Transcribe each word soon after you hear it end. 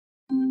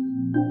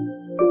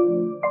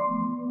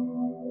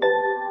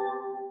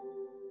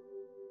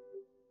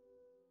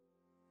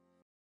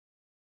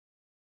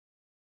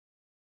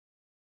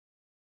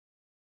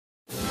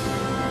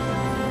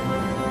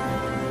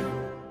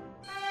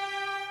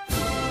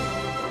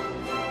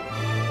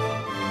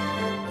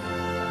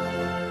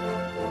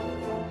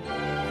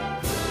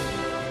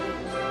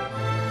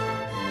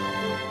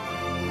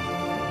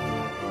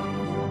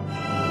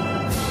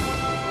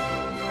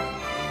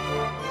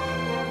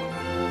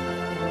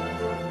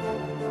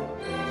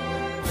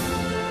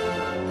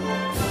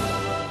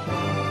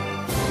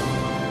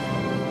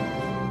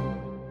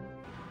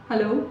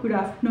Hello, good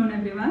afternoon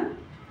everyone.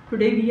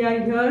 Today we are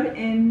here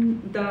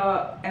in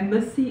the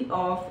embassy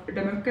of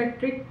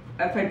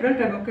Federal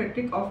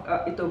Democratic of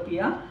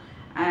Ethiopia,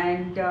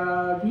 and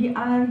we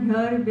are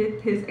here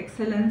with His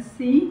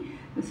Excellency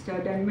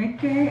Mr.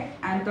 Demeke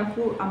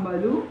Atnafu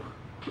Ambulo,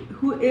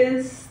 who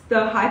is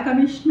the High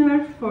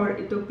Commissioner for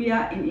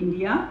Ethiopia in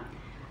India.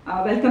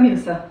 Welcome you,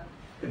 sir.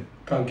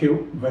 Thank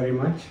you very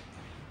much.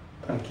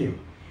 Thank you.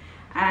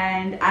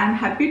 And I'm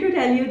happy to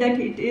tell you that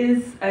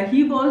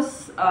he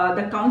was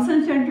the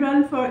Consul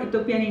General for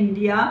Ethiopia in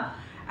India,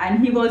 and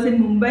he was in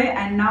Mumbai,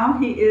 and now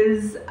he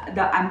is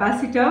the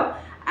ambassador,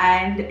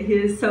 and he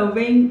is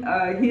serving,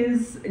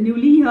 he's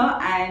newly here,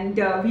 and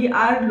we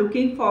are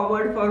looking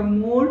forward for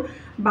more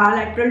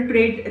bilateral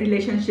trade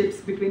relationships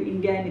between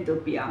India and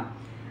Ethiopia.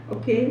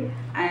 Okay,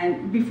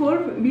 and before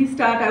we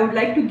start, I would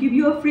like to give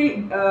you a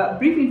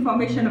brief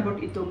information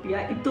about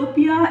Ethiopia.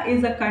 Ethiopia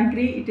is a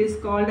country, it is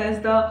called as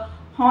the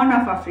Horn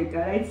of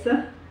Africa, right,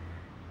 sir?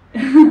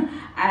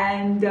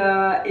 And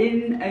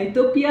in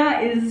Ethiopia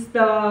is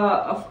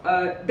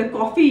the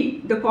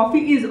coffee. The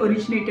coffee is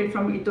originated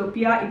from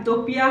Ethiopia.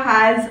 Ethiopia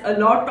has a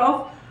lot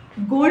of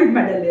gold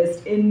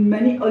medalists in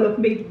many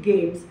Olympic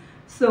games.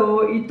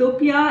 So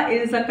Ethiopia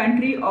is a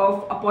country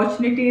of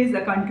opportunities.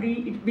 A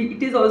country.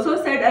 It is also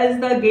said as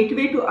the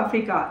gateway to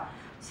Africa.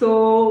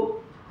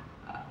 So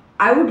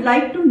I would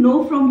like to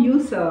know from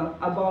you, sir,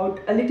 a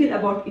little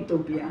about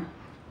Ethiopia.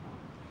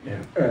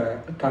 Yeah,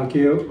 thank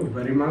you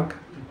very much,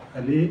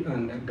 Ali,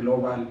 and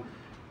Global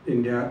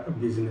India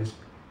Business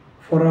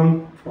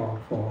Forum for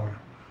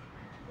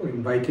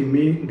inviting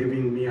me,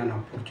 giving me an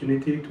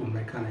opportunity to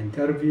make an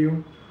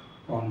interview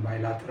on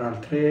bilateral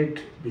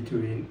trade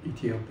between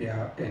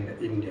Ethiopia and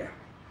India.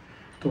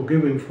 To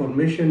give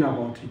information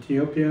about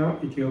Ethiopia,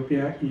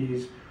 Ethiopia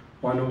is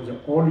one of the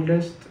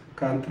oldest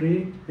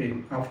countries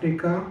in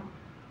Africa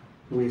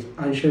with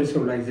ancient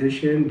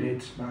civilization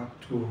dates back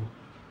to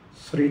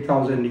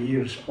 3,000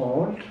 years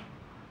old.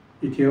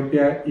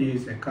 Ethiopia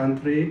is a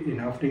country in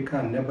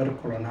Africa never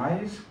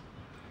colonized.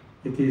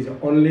 It is the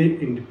only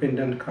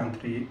independent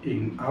country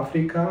in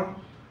Africa.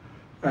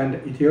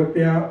 And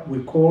Ethiopia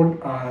we call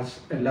as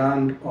a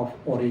land of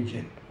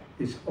origin.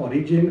 It's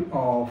origin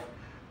of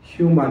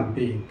human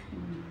being.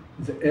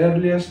 The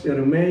earliest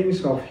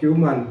remains of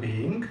human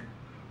being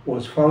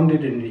was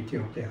founded in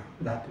Ethiopia.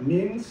 That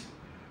means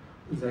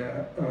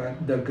the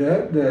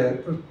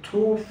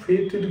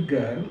two-feeted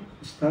girl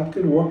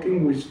started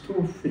walking with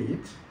 2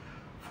 feet,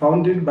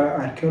 founded by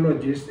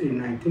archaeologists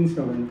in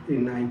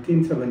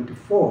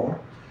 1974.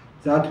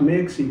 That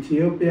makes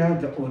Ethiopia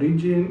the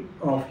origin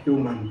of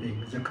human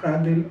beings, the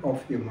cradle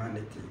of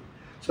humanity.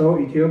 So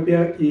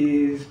Ethiopia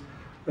is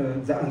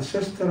the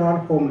ancestral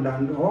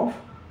homeland of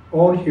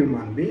all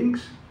human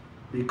beings.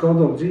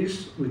 Because of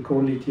this, we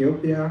call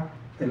Ethiopia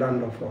a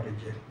land of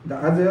origin. The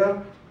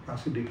other,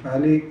 as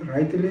Deepali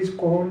rightly is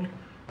called,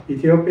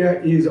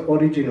 Ethiopia is the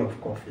origin of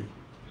coffee.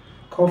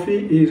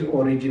 Coffee is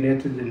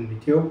originated in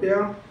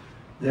Ethiopia.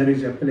 There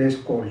is a place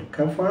called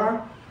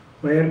Kaffa,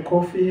 where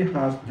coffee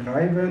has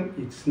derived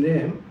its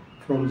name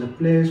from the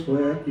place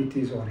where it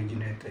is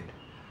originated.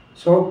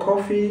 So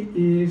coffee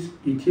is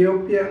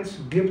Ethiopians'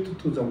 gift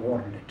to the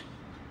world.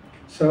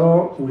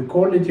 So we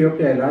call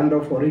Ethiopia a land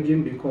of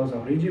origin because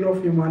origin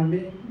of human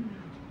being,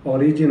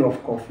 origin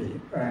of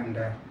coffee, and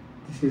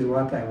this is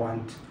what I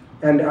want.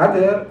 And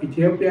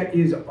Ethiopia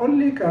is the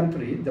only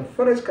country, the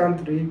first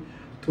country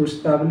to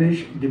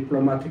establish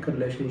diplomatic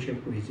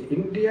relationship with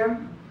India.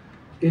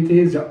 It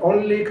is the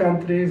only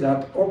country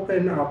that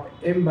opened up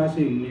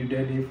embassy in New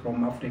Delhi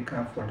from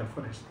Africa for the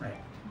first time.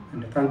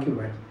 And thank you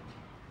very much.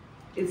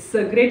 It's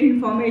a great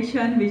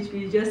information which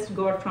we just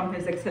got from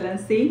His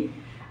Excellency.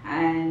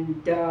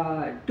 And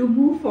to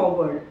move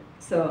forward,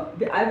 sir,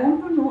 I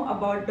want to know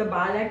about the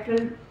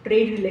bilateral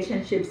trade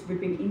relationships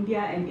between India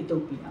and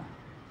Ethiopia.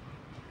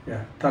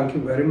 Yeah, thank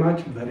you very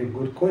much. Very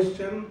good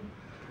question.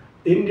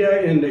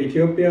 India and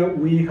Ethiopia,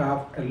 we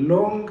have a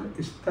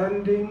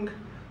long-standing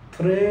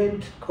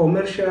trade,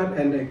 commercial,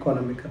 and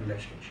economic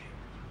relationship,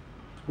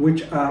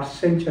 which are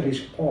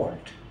centuries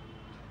old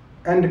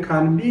and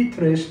can be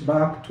traced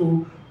back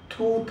to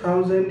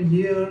 2,000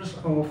 years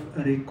of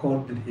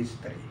recorded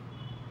history.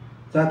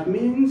 That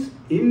means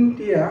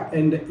India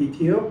and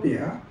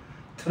Ethiopia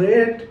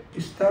trade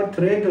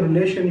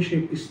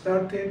relationship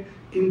started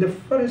in the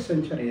 1st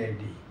century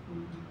AD.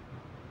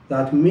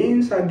 That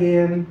means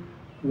again,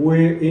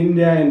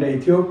 India and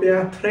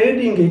Ethiopia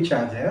trading each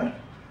other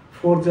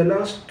for the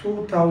last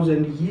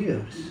 2,000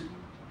 years.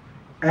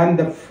 And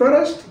the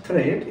first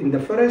trade in the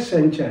 1st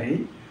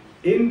century,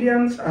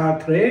 Indians are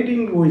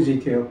trading with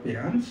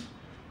Ethiopians,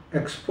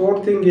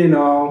 exporting,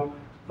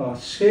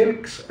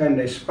 silks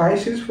and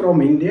spices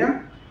from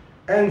India,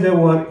 and they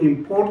were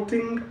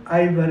importing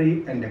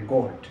ivory and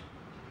gold.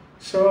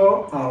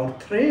 So our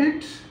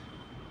trade,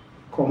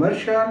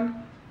 commercial,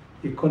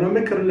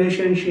 economic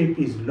relationship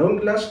is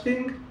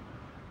long-lasting.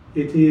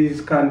 It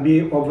can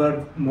be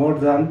over more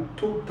than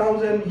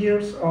 2,000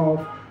 years of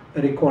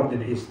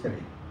recorded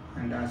history.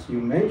 And as you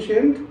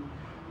mentioned,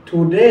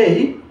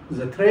 today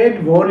the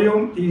trade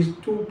volume is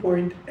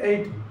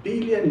 2.8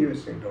 billion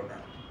USA dollar.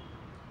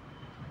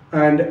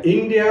 And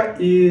India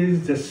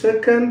is the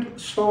second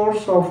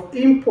source of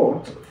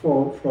import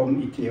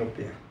from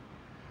Ethiopia.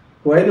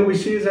 When we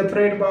see the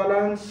trade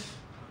balance,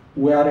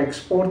 we are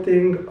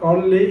exporting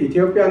only,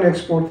 Ethiopian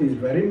export is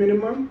very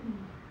minimum.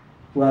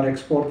 We are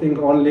exporting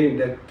only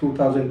the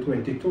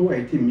 2022,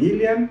 80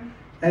 million,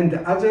 and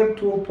the other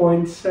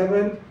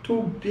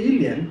 2.72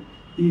 billion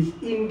is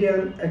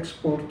Indian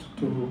export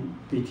to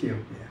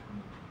Ethiopia.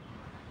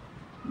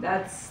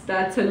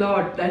 That's a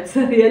lot. That's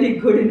a really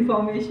good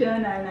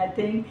information, and I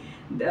think,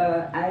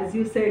 as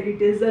you said,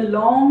 it is a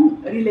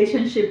long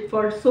relationship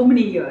for so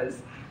many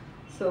years.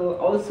 So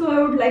also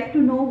I would like to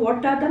know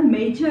what are the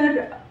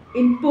major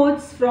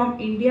imports from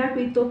India to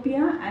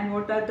Ethiopia and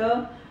what are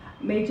the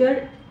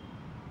major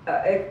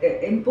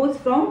imports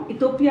from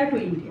Ethiopia to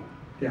India.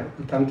 Yeah,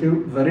 thank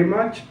you very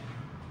much.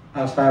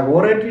 As I've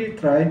already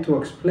tried to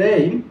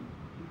explain,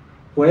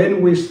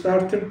 when we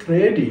started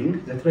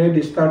trading, the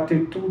trade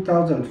started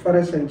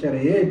 21st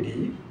century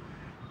AD,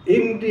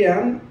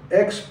 Indian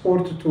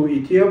export to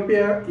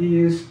Ethiopia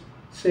is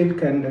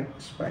silk and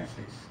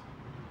spices.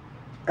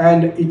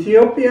 And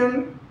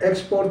Ethiopian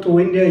export to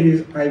India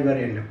is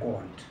ivory and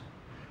gold.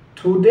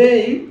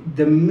 Today,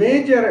 the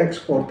major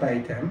export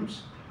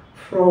items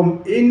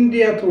from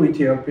India to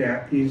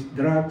Ethiopia is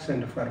drugs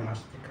and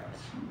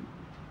pharmaceuticals.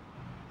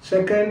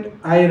 Second,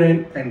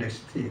 iron and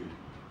steel.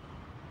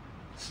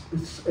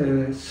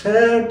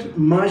 Third,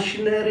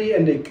 machinery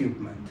and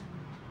equipment.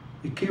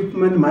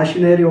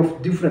 Machinery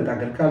of different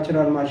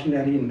agricultural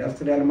machinery,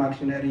 industrial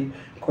machinery,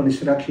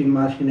 construction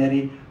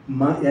machinery,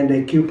 and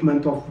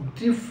equipment of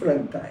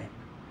different type.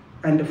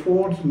 And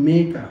fourth,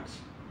 metals,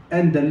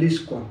 and the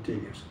list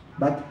continues.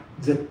 But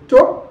the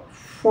top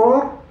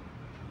four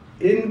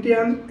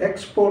Indian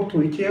export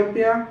to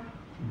Ethiopia,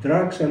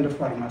 drugs and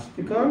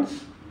pharmaceuticals,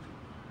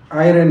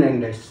 iron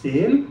and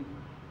steel,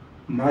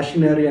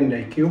 machinery and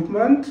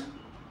equipment,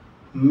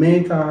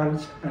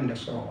 metals, and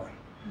so on.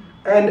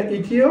 And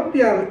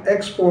Ethiopian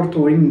export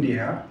to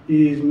India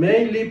is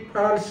mainly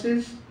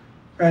pulses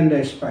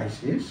and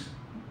spices,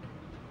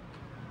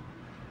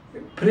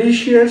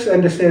 precious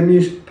and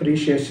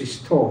semi-precious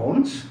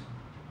stones,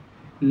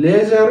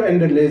 leather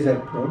and leather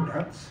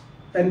products,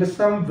 and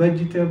some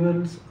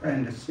vegetables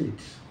and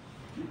seeds.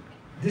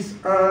 These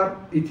are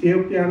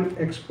Ethiopian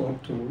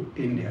export to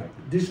India.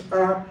 These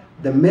are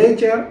the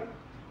major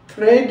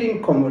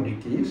trading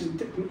commodities,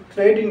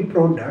 trading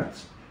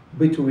products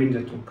between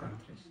the two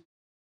countries.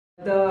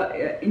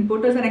 The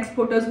importers and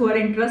exporters who are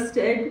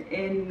interested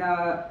in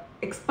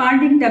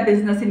expanding their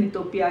business in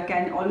Ethiopia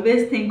can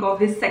always think of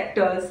these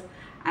sectors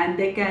and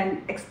they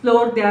can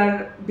explore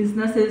their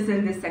businesses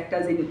in these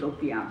sectors in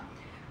Ethiopia.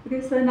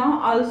 Okay, so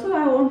now also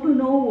I want to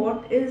know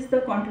what is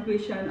the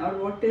contribution or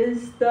what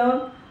is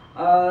the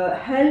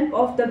help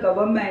of the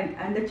government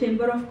and the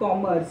Chamber of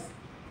Commerce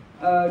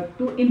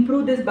to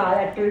improve this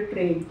bilateral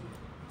trade.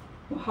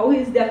 How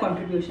is their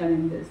contribution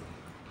in this?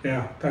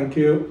 Yeah, thank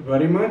you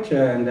very much.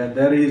 And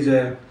there is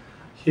a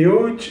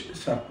huge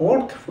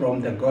support from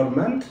the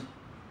government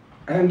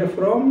and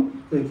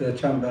from the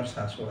chambers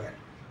as well.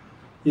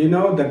 You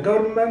know, the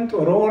government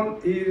role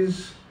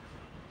is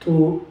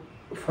to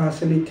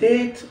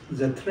facilitate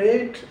the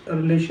trade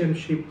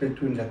relationship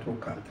between the two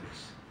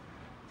countries.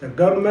 The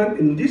government,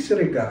 in this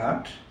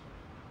regard,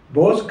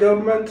 both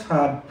governments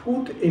have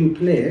put in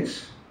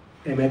place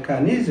a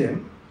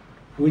mechanism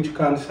which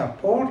can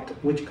support,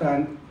 which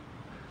can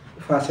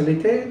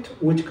facilitate,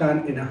 which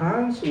can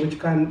enhance, which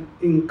can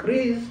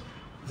increase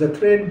the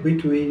trade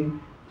between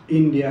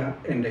India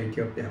and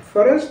Ethiopia.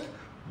 First,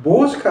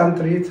 both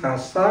countries have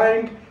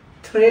signed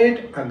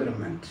trade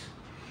agreements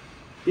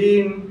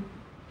in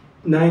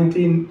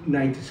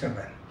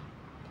 1997.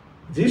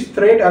 This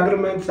trade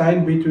agreement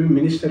signed between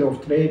Minister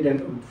of Trade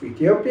of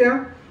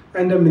Ethiopia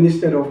and the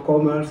Minister of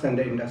Commerce and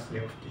the Industry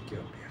of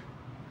Ethiopia.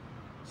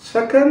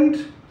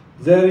 Second,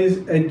 there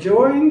is a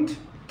joint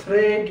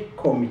trade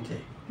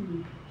committee.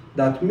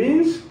 That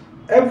means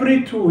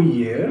every 2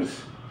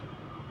 years,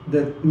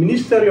 the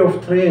Ministry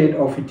of Trade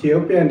of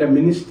Ethiopia and the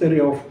Ministry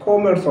of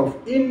Commerce of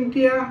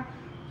India,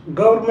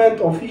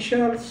 government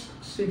officials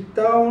sit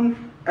down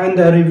and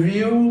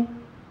review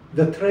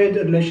the trade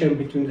relation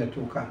between the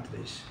two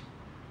countries.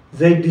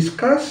 They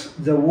discuss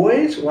the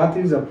ways, what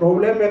is the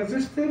problem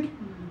existed,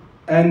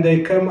 and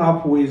they come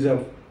up with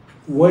a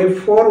way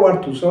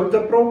forward to solve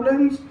the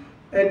problems,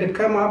 and they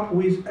come up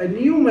with a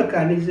new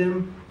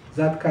mechanism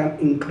that can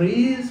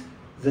increase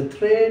the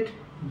trade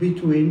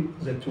between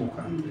the two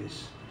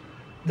countries.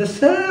 The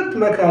third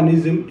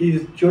mechanism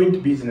is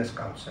Joint Business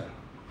Council.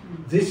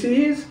 This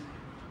is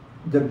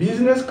the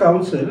Business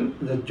Council,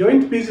 the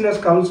Joint Business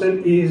Council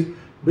is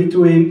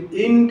between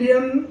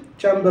Indian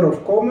Chamber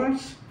of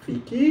Commerce,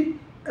 FICI,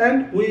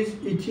 and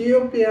with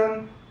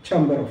Ethiopian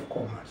Chamber of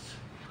Commerce.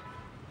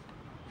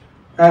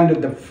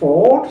 And the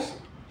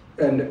fourth,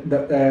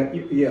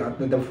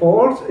 the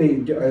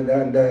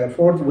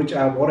fourth, which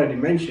I've already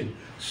mentioned.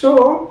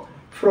 So,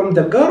 from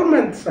the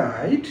government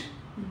side,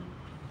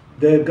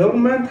 the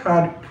government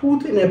had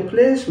put in a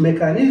place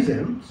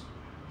mechanisms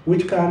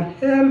which can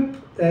help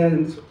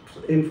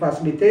in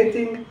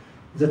facilitating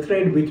the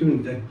trade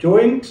between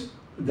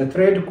the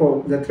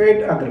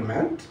trade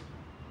agreement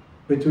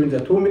between the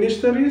two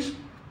ministries,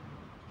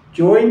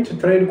 joint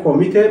trade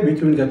committee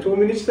between the two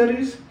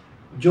ministries,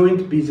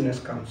 joint business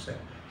council.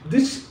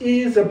 This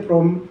is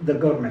from the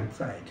government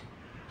side.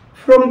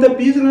 From the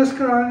business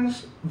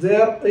council,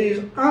 there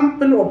is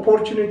ample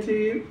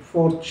opportunity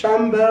for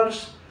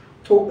chambers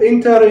to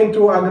enter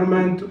into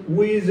agreement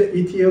with the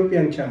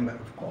Ethiopian Chamber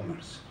of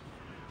Commerce.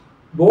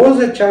 Both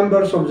the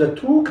chambers of the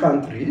two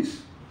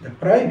countries, the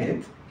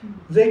private,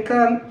 they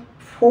can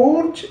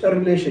forge a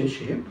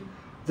relationship,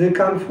 they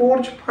can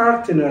forge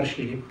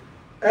partnership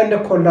and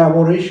a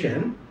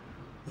collaboration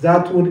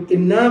that would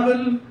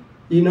enable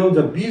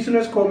the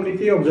business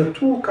community of the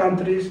two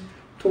countries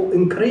to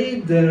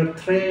increase their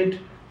trade,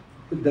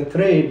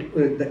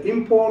 the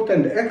import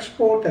and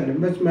export and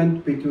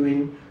investment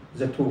between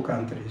the two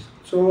countries.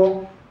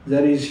 So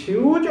there is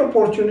huge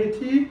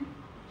opportunity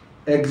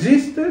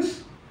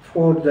exists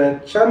for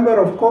the Chamber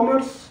of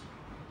Commerce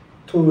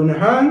to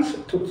enhance,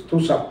 to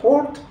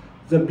support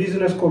the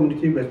business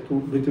community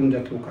between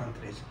the two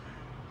countries.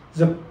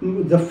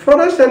 The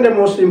first and the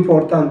most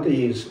important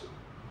is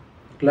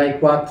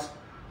like what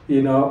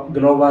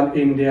Global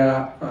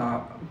India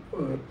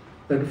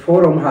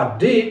Forum had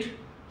did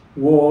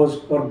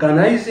was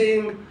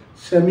organizing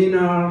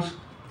seminars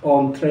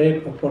on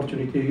trade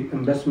opportunity,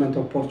 investment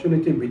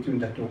opportunity between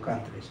the two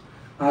countries,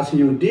 as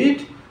you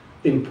did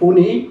in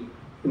Pune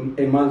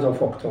in month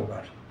of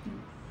October.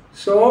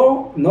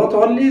 So not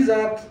only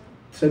that,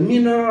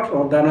 seminars,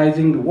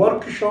 organizing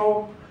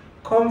workshop,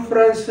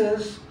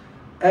 conferences,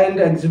 and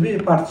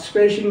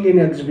participation in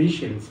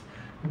exhibitions.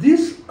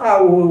 This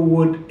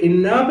would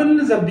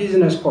enable the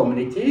business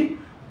community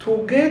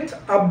to get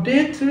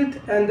updated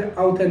and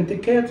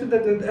authenticated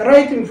the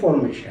right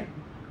information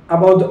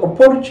about the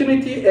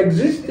opportunity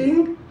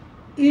existing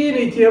in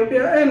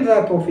Ethiopia and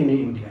that of in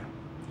India.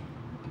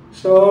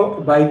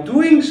 So by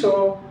doing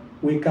so,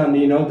 we can,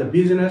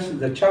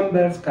 the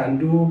chambers can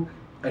do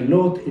a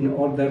lot in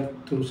order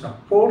to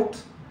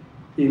support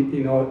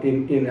in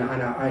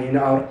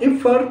our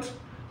effort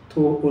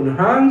to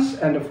enhance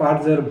and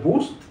further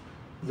boost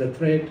the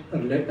trade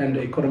and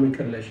the economic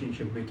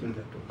relationship between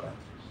the two countries.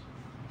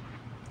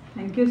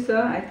 Thank you,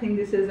 sir. I think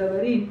this is a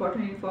very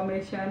important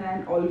information,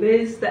 and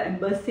always the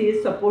embassy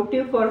is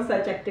supportive for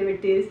such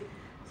activities.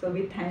 So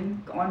we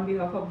thank on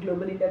behalf of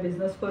Global India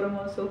Business Forum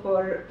also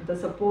for the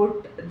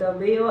support, the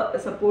way of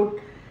support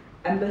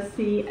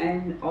embassy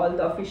and all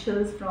the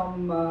officials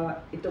from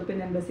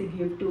Ethiopian embassy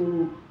give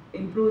to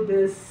improve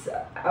this,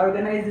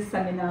 organize these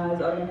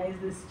seminars, organize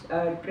this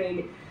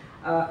trade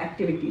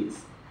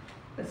activities.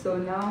 So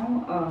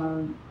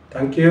now,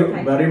 thank you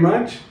very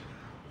much.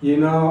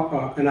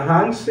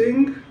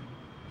 Enhancing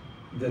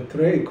the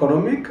trade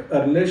economic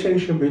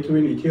relationship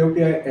between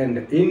Ethiopia and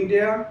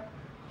India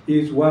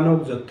is one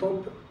of the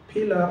top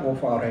pillars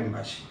of our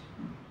embassy.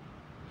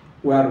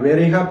 We are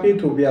very happy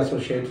to be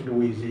associated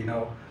with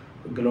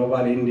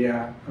Global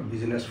India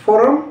Business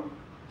Forum,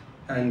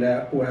 and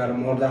we are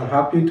more than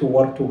happy to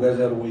work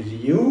together with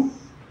you.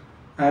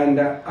 And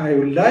I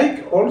would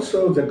like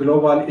also the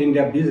Global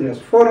India Business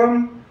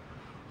Forum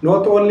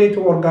not only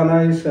to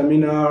organize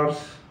seminars,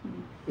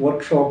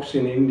 workshops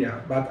in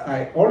India, but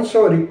I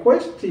also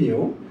request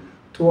you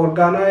to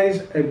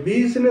organize a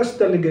business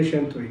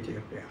delegation to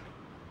Ethiopia.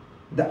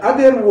 The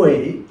other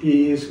way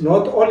is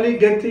not only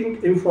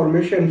getting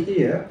information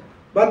here,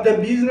 but the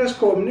business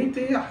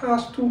community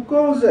has to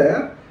go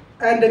there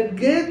and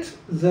get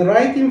the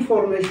right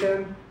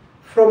information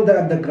from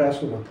at the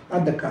grassroots,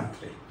 at the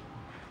country.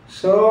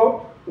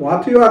 So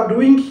what you are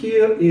doing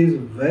here is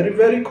very,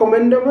 very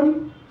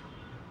commendable.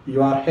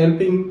 You are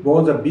helping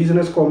both the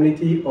business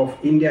community of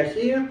India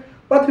here,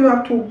 but you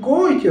have to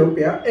go to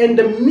Ethiopia and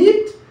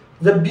meet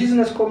the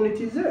business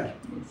community there.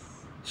 Yes.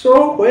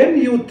 So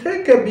when you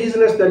take a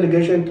business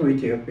delegation to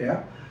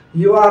Ethiopia,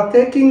 you are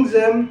taking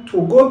them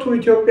to go to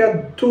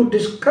Ethiopia to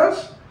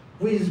discuss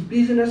with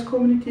business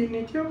community in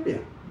Ethiopia.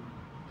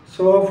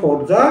 So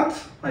for that,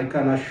 I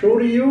can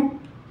assure you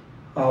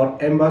our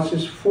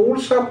embassy's full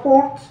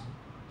support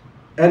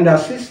and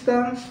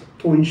assistance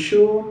to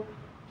ensure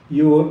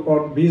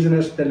your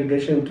business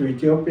delegation to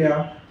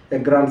Ethiopia a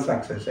grand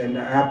success. And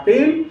I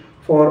appeal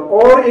for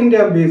all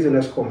Indian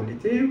business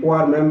community who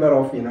are member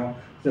of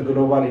the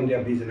Global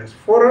India Business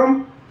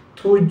Forum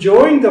to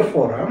join the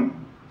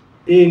forum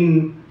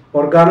in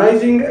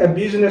organizing a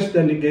business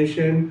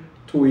delegation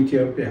to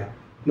Ethiopia.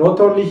 Not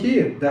only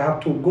here, they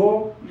have to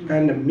go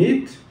and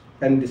meet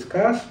and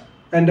discuss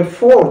and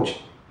forge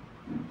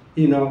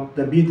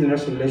the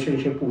business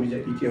relationship with the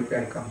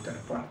Ethiopian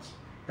counterparts.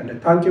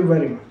 And thank you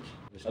very much.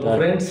 Hello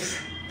friends,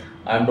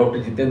 I am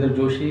Dr. Jitendra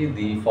Joshi,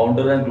 the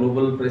founder and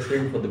global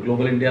president for the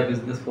Global India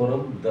Business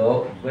Forum,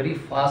 the very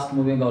fast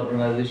moving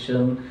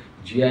organization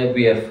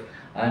GIBF,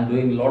 and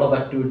doing a lot of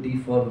activity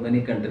for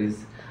many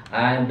countries.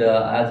 And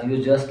as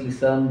you just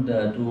listened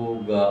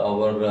to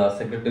our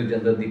Secretary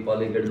General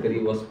Deepali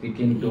Gadkari was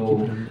speaking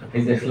to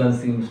His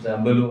Excellency Mr.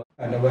 Ambulo.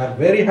 And we are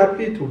very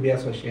happy to be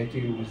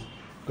associated with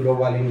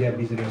Global India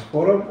Business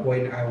Forum.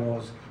 When I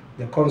was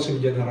the Consul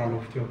General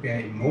of Ethiopia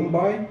in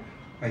Mumbai,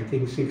 I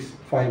think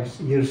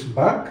 5 years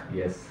back.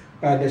 Yes.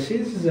 And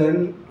since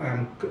then,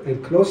 I'm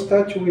in close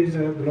touch with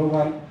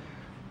Global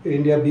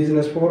India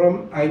Business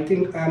Forum. I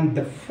think I'm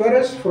the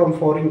first from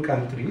foreign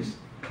countries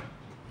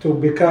to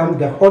become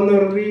the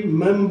honorary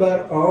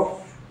member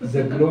of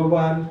the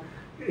Global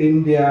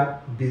India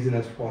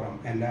Business Forum.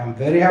 And I'm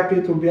very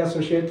happy to be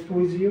associated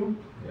with you.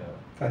 Yeah.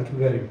 Thank you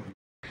very much.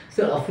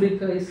 So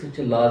Africa is such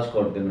a large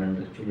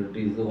continent. Actually,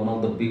 it is one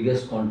of the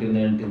biggest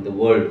continent in the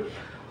world.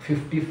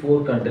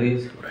 54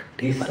 countries.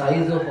 The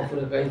size of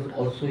Africa is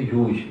also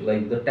huge,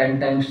 like the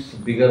 10 times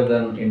bigger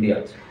than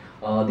India.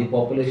 The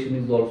population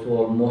is also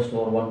almost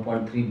over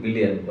 1.3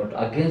 billion. But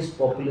against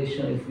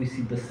population, if we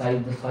see the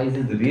size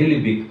is really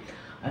big.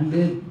 And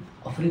then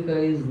Africa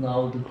is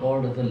now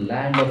called as a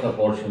land of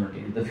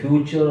opportunity. The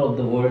future of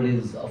the world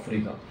is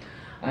Africa.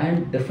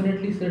 And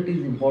definitely, sir, it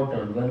is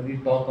important when we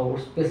talk about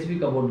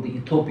specific about the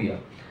Ethiopia.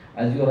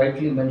 As you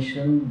rightly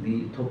mentioned,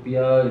 the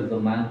Ethiopia is the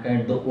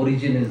mankind, the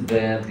origin is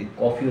there, the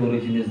coffee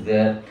origin is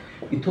there.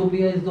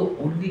 Ethiopia is the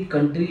only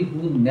country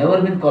who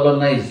never been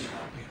colonized.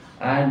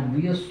 And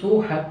we are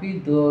so happy,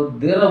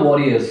 there are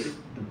warriors,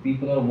 the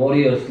people are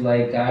warriors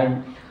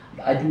and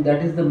I think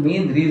that is the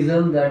main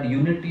reason that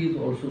unity is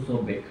also so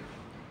big.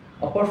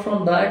 Apart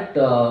from that,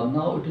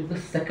 now it is the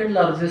second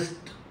largest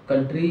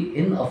country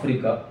in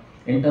Africa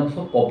in terms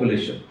of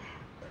population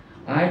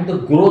and the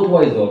growth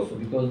wise also,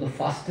 because the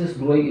fastest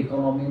growing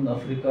economy in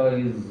Africa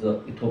is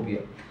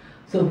Ethiopia.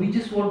 So we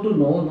just want to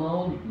know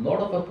now,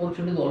 lot of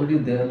opportunities already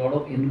there, a lot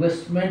of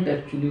investment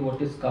actually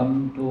what is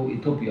coming to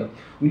Ethiopia.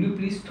 Will you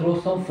please throw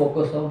some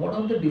focus on what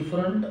are the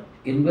different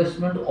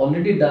investment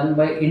already done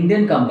by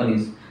Indian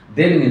companies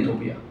there in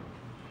Ethiopia?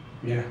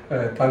 Yeah,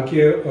 thank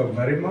you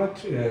very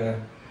much.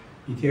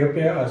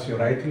 Ethiopia, as you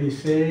rightly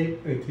say,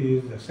 it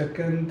is the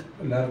second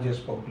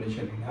largest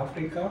population in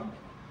Africa,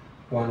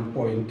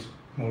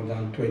 more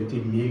than 20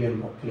 million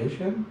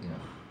population.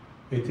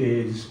 Yeah. It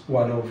is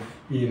one of,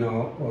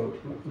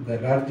 the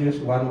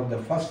largest, one of the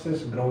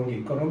fastest growing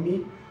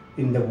economy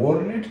in the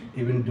world,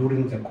 even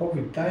during the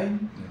COVID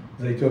time. Yeah.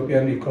 The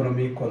Ethiopian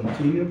economy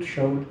continued,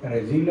 showed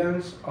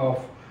resilience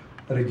of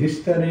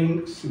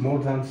registering more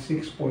than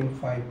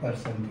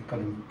 6.5%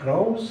 economic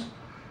growth.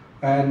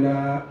 And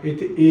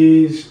it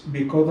is,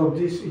 because of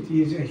this, it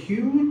is a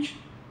huge,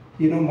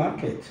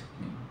 market.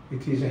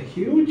 It is a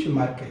huge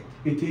market.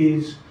 It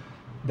is,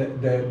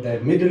 the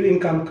middle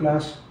income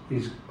class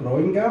is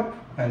growing up,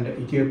 and the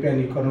Ethiopian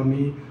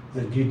economy,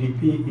 the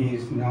GDP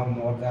is now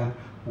more than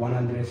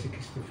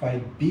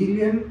 165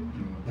 billion,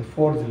 the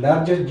fourth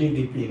largest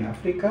GDP in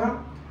Africa.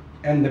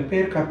 And the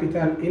per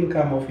capita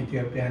income of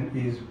Ethiopian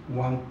is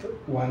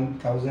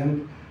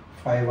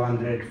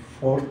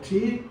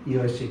 1,540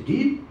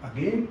 USD.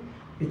 Again,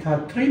 it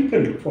had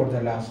tripled for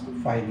the last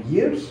 5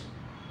 years.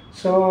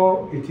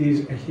 So it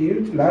is a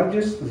huge,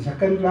 the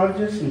second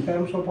largest in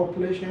terms of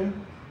population.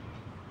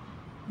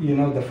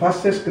 The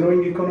fastest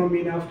growing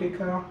economy in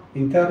Africa.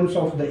 In terms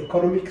of the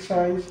economic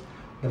size,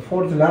 the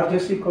fourth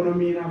largest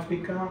economy in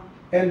Africa.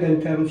 And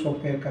in terms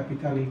of per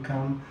capita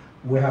income,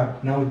 we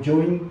have now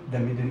joined the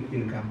middle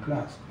income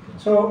class.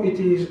 So it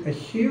is a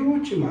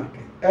huge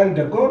market. And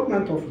the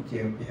government of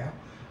Ethiopia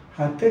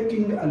are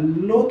taking a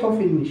lot of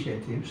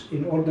initiatives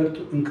in order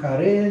to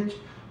encourage,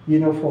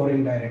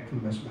 foreign direct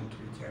investment to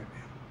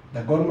Ethiopia.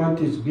 The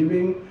government is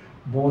giving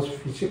both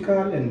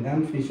physical and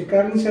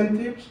non-physical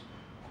incentives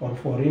for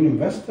foreign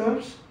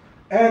investors.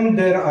 And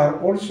there are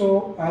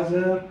also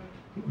other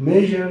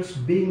measures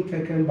being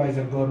taken by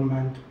the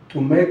government to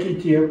make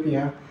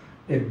Ethiopia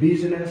a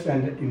business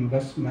and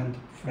investment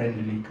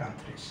friendly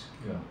countries.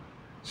 Yeah.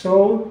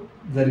 So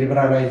the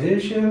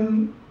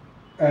liberalization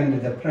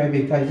and the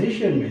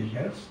privatization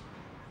measures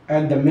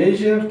and the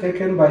measure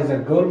taken by the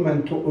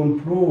government to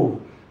improve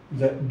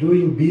the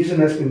doing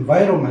business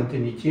environment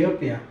in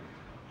Ethiopia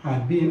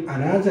have been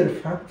another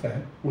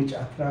factor which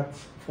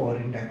attracts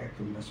foreign direct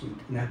investment.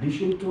 In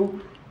addition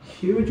to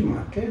huge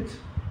market,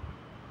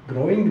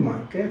 growing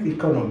market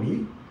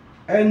economy,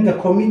 and the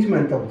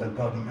commitment of the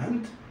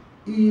government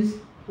is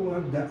one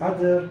of the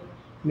other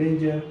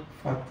major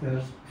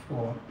factors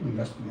for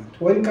investment.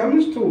 When it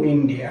comes to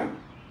India,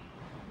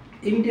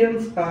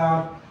 Indians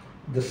are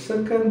the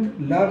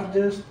second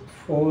largest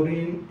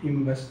foreign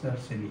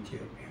investors in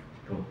Ethiopia.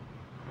 True.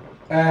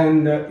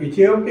 And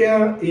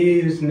Ethiopia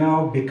is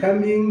now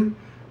becoming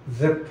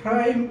the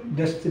prime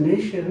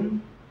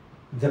destination,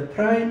 the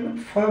prime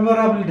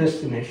favorable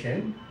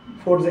destination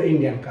for the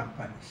Indian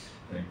companies,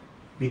 right,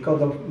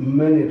 because of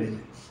many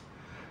reasons.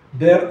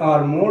 There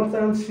are more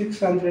than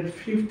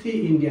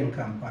 650 Indian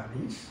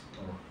companies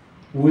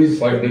with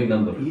quite big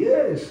number.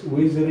 Yes,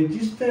 with a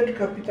registered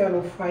capital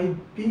of $5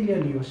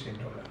 billion US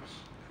dollars.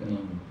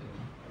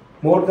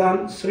 More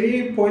than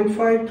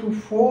 3.5 to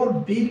 4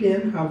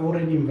 billion have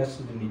already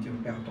invested in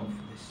Ethiopia out of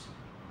this.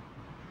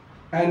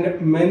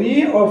 And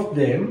many of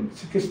them,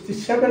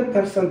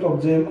 67%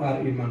 of them are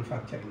in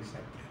manufacturing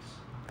sectors.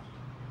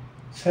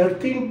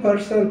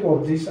 13%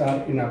 of these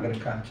are in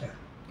agriculture.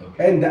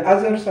 Okay. And the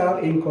others are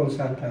in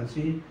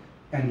consultancy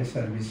and the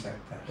service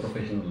sector.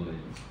 Professional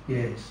relations.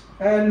 Yes.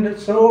 And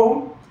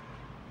so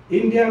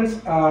Indians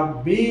are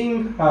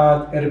being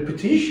had a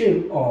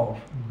reputation of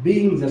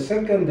being the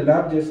second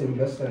largest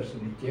investors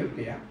in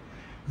Ethiopia.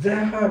 They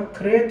have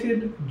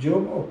created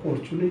job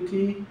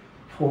opportunity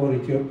for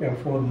Ethiopia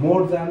for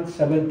more than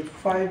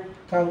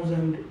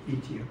 75,000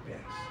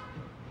 Ethiopians.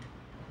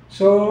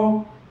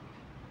 So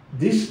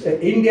this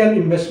Indian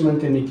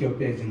investment in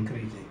Ethiopia is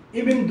increasing.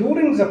 Even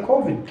during the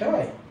COVID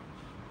time,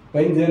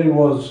 when there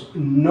was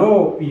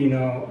no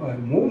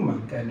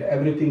movement and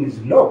everything is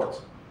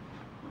locked,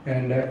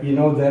 and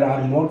there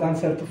are more than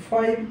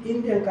 35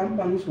 Indian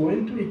companies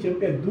went to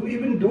Ethiopia,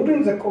 even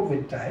during the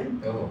COVID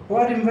time, who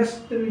are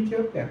invested in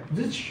Ethiopia.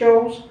 This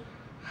shows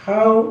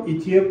how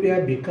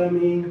Ethiopia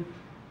becoming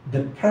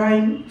the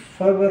prime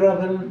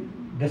favorable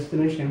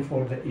destination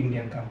for the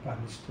Indian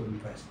companies to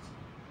invest.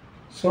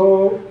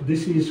 So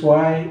this is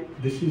why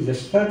this is the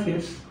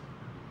status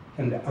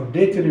and the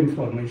updated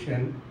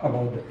information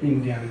about the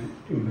Indian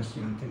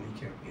investment in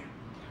Ethiopia.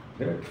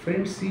 But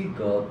friends, see,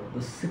 the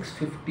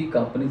 650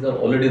 companies are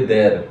already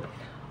there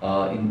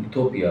in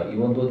Ethiopia,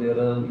 even though there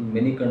are in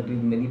many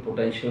countries, many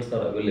potentials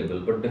are available.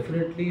 But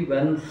definitely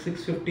when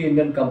 650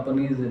 Indian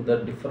companies in the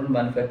different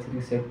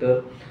manufacturing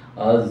sector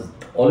are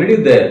already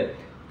there,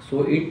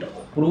 so it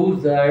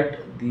proves that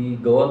the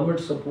government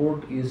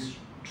support is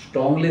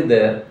strongly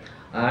there,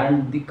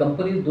 and the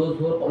companies, those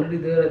who are already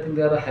there, I think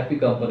they are happy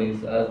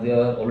companies as they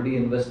are already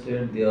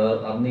invested, they are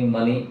earning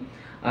money,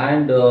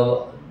 and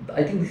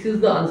I think this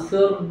is the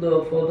answer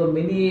for the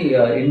many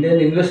Indian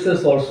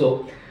investors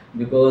also,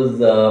 because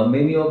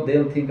many of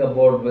them think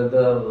about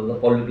whether the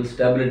political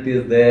stability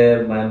is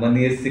there, my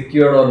money is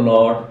secured or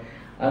not,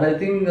 and I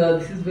think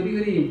this is very,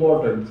 very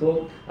important.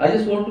 So I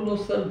just want to know,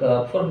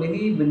 sir, for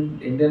many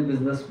Indian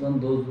businessmen,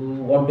 those who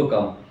want to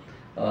come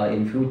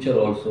in future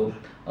also,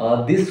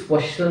 this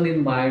question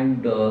in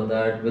mind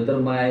that whether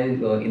my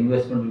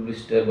investment will be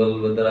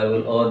stable, whether I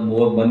will earn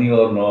more money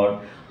or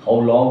not, how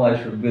long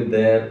I should be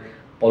there,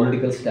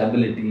 political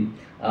stability,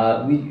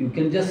 you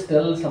can just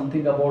tell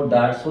something about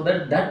that, so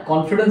that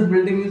confidence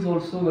building is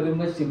also very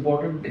much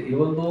important,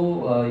 even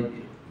though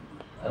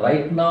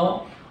right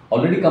now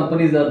already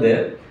companies are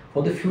there.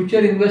 For the future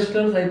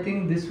investors, I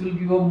think this will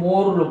give a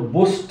more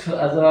boost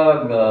as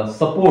a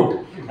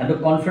support, and the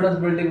confidence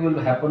building will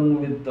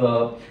happen with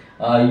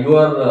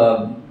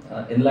your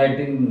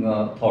enlightening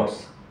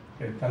thoughts.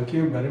 Okay, thank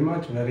you very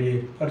much.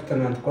 Very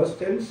pertinent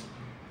questions.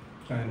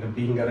 And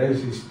being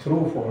raised is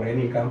true for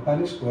any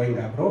companies going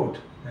abroad.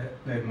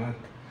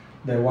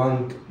 They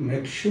want to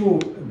make sure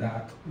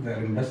that their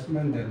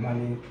investment, their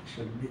money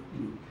should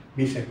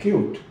be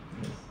secured.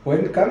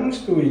 When it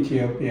comes to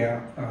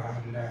Ethiopia,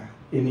 and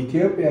in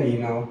Ethiopia,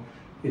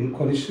 in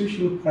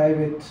constitution,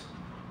 private,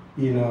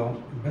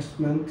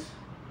 investment,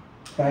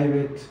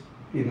 private,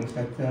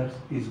 sector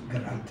is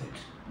granted.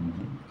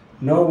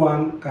 No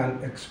one can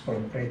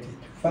expropriate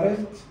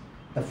it.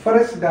 The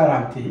first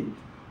guarantee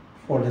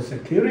for the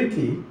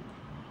security,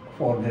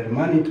 for their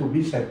money to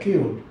be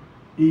secured,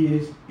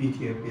 is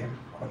Ethiopian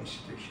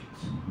constitutions.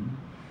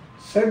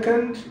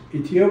 Second,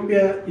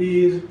 Ethiopia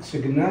is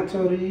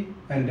signatory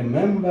and a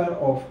member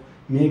of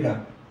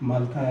MEGA,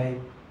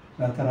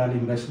 multilateral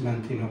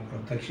investment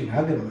protection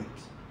agreement.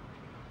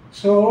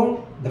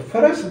 So the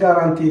first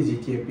guarantee is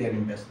Ethiopian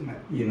investment,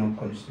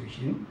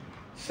 constitution.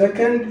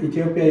 Second,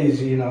 Ethiopia is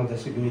the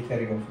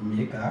signatory of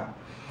MEGA.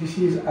 This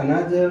is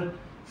another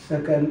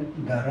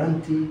second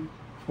guarantee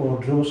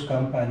for those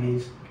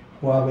companies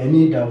who have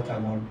any doubt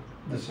about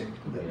the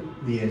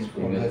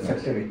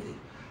security.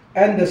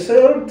 And the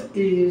third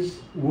is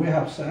we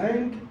have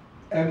signed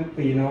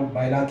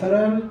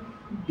bilateral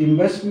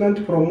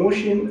investment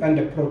promotion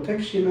and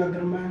protection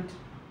agreement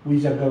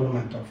with the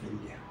government of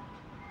India.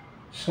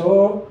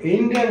 So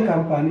Indian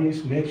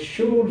companies make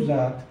sure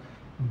that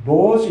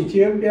both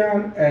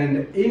Ethiopian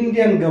and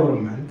Indian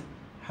government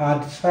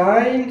had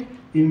signed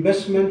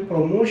investment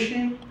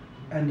promotion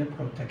and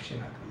protection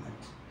agreement.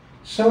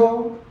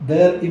 So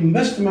their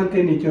investment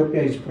in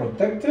Ethiopia is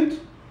protected,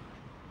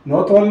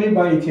 not only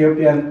by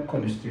Ethiopian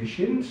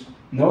constitutions,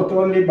 not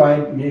only by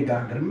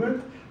MEGA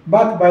agreement,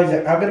 but by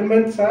the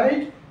agreement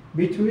side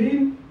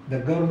between the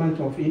government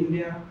of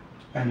India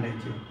and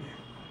Ethiopia.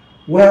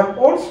 We have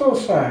also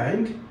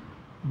signed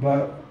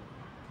the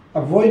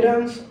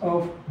avoidance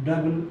of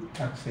double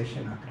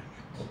taxation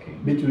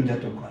agreement between the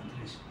two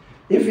countries.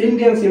 If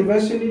Indians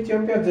invest in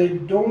Ethiopia,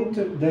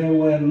 they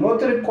were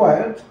not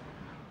required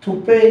to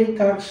pay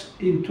tax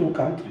in two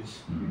countries,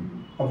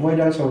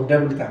 avoidance of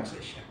double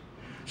taxation.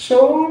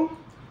 So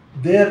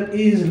there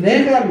is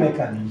legal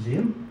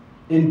mechanism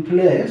in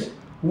place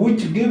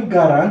which give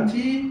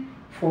guarantee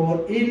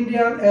for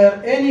Indian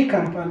or any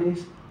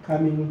companies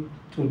coming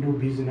to do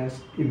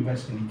business,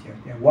 invest in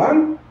Ethiopia.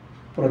 One,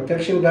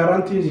 protection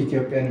guarantees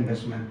Ethiopian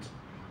investment,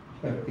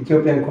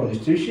 Ethiopian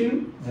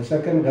constitution. The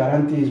second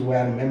guarantee is we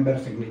are member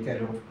signatory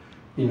of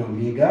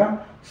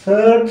MIGA.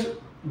 Third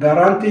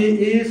guarantee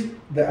is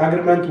the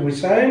agreement we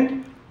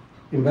signed,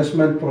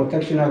 investment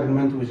protection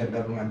agreement with the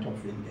government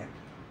of India.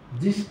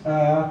 These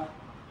are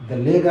the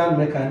legal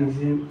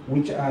mechanisms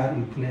which are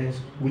in place,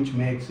 which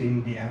makes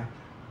India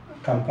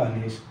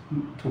companies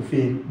to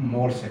feel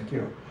more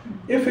secure.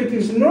 If it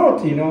is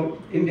not,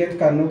 India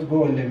cannot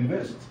go and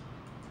invest.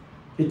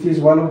 It is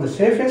one of the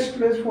safest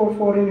places for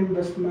foreign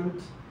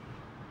investment.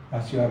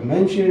 As you have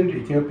mentioned,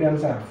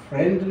 Ethiopians are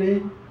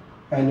friendly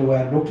and we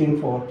are looking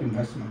for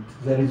investment.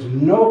 There is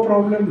no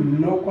problem,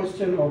 no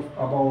question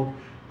about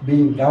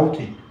being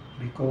doubted,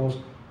 because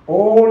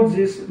all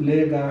these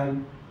legal,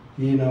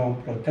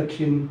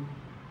 protection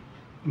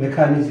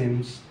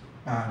mechanisms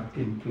are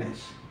in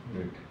place.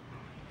 Right.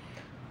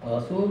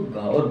 So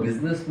our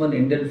businessman,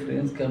 Indian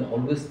friends can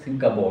always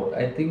think about,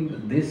 I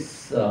think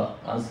this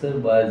answer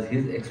by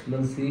His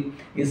Excellency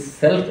is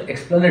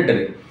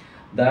self-explanatory,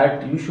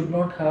 that you should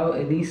not have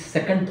any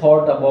second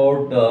thought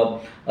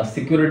about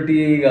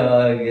security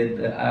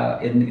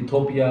in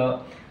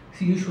Ethiopia.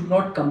 See, you should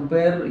not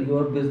compare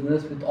your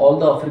business with all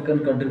the African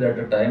countries at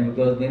a time,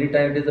 because many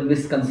times it is a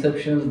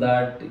misconception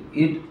that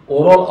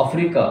overall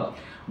Africa,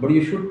 but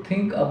you should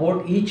think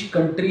about each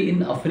country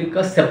in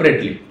Africa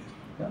separately.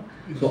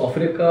 So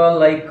Africa,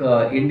 like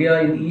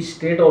India, in each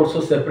state also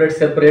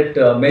separate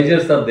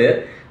measures are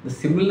there. The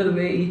similar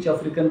way each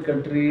African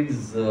country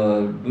is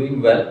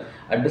doing well.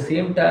 At the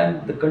same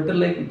time, the country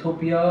like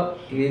Ethiopia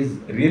is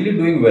really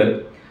doing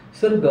well.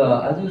 Sir,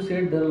 as you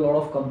said, there are a lot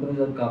of companies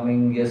are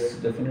coming. Yes,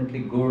 definitely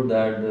good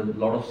that a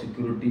lot of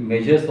security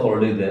measures are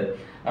already there.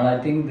 And I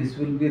think this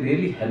will be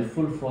really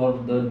helpful for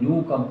the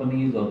new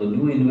companies or the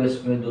new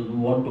investment, those who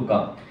want to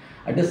come.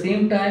 At the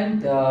same time,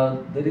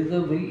 there is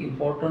a very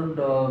important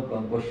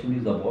question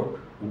is about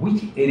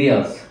which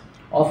areas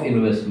of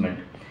investment.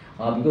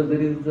 Because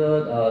there is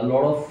a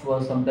lot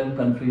of sometimes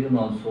confusion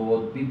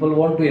also. People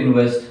want to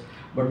invest,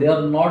 but they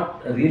are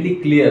not really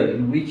clear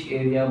in which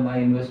area my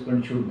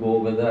investment should go,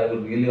 whether I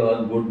will really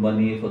earn good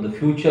money for the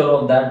future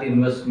of that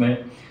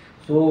investment.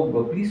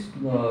 So please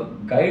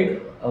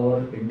guide our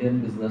Indian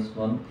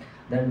businessmen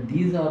that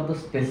these are the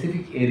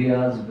specific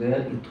areas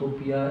where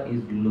Ethiopia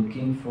is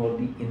looking for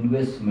the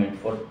investment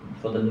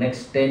for the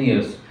next 10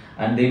 years.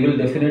 And they will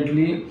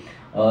definitely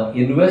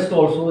invest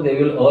also,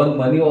 they will earn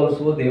money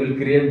also, they will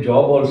create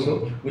job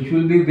also, which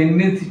will be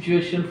win-win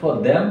situation for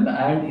them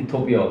and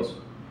Ethiopia also.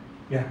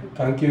 Yeah,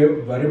 thank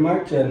you very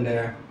much. And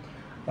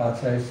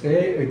as I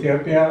say,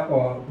 Ethiopia,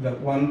 or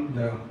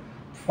the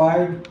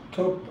 5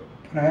 top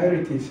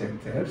priority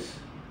sectors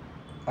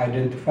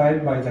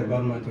identified by the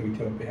government of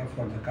Ethiopia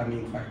for the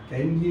coming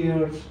 5-10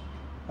 years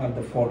are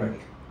the following.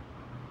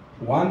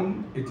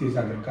 One, it is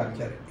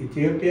agriculture.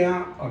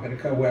 Ethiopia,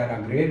 we are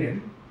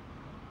agrarian.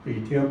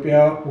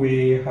 Ethiopia,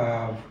 we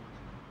have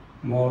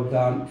more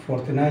than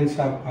 49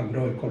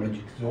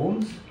 sub-agroecologic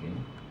zones. Okay.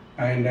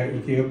 And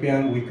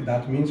Ethiopian,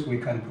 that means we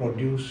can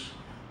produce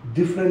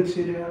different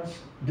cereals,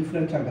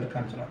 different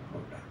agricultural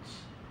products.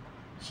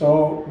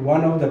 So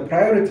one of the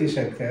priority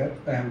sectors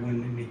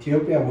in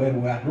Ethiopia where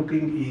we are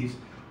looking is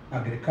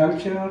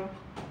agriculture,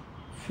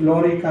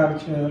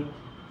 floriculture,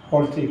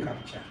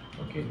 horticulture.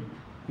 Okay.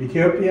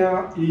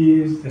 Ethiopia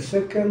is the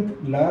second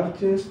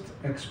largest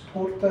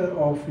exporter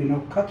of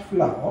cut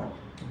flour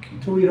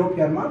to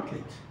European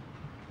markets.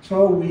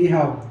 So we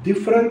have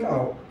different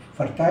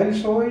fertile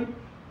soil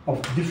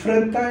of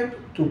different type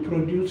to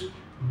produce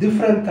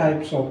different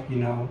types of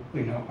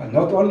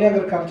not only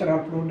agricultural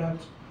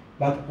products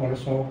but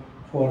also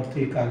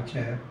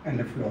horticulture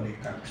and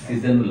floriculture.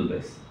 Seasonal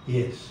based.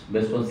 Yes.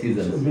 Based on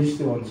seasons.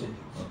 Based on seasons.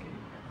 Okay.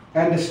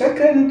 And the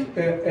second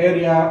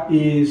area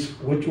is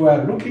which we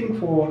are looking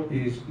for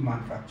is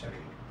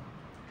manufacturing.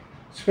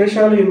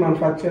 Especially in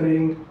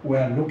manufacturing, we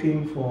are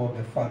looking for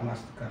the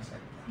pharmaceutical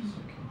sectors.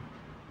 Okay.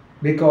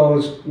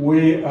 Because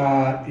we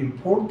are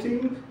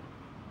importing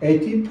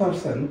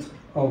 80%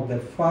 of the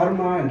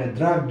pharma and the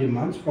drug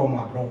demands from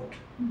abroad.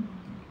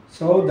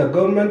 So the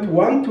government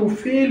wants to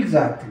fill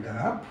that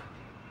gap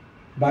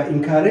by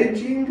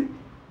encouraging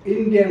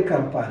Indian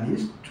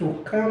companies to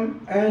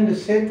come and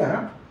set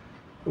up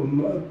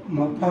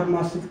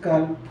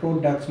pharmaceutical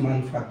products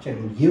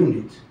manufacturing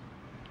units.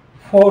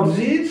 For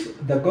this,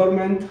 the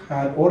government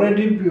had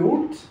already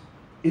built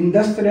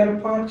industrial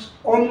parks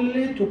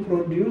only to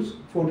produce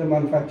for the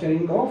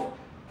manufacturing of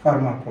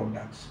pharma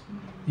products.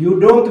 You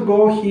don't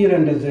go here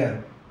and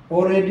there.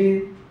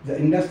 Already the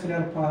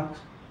industrial parks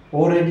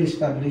already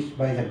established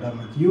by the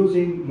government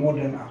using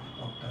modern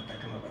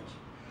technology.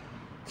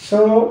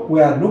 So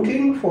we are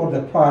looking for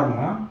the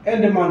pharma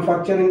and the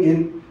manufacturing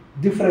in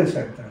different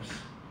sectors.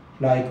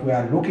 Like we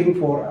are looking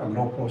for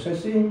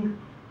agro-processing,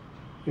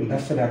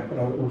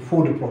 industrial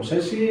food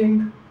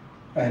processing,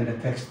 and the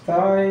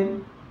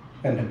textile,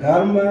 and the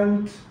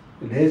garment,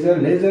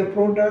 leather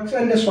products,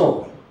 and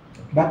so on.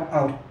 But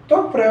our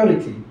top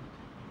priority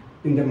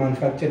in the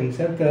manufacturing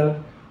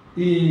sector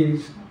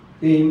is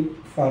in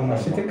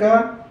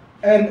pharmaceutical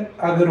and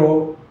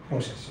agro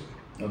processing.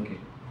 Okay.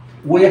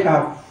 We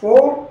have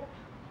 4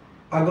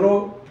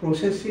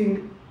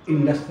 agro-processing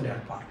industrial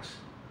parks.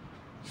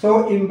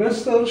 So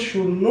investors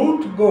should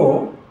not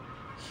go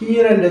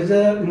here and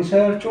there in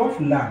search of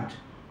land,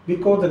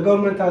 because the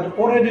government had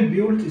already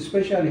built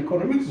special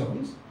economic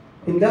zones,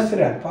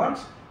 industrial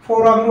parks,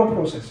 for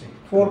agro-processing,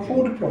 for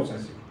food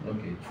processing,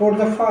 for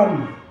the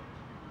farmer.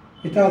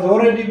 It has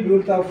already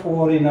built up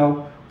for,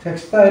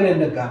 textile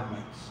and the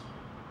garments.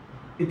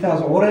 It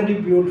has already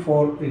built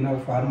for,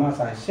 farmers,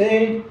 I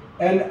said,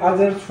 and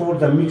others for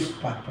the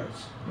mixed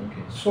purpose.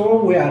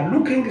 So we are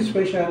looking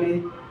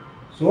especially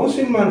those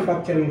in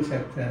manufacturing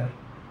sector,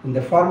 in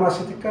the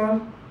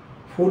pharmaceutical,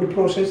 food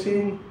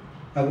processing,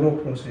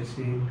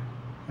 agro-processing,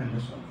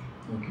 and so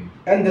on.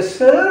 And the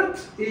third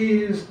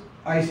is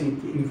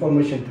ICT,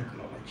 information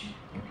technology.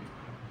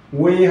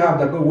 We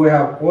have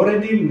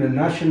already the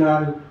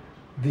National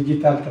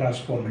Digital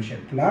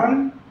Transformation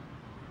Plan,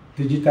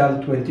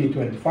 Digital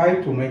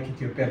 2025, to make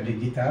Ethiopia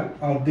digital.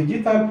 Our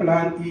digital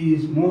plan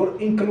is more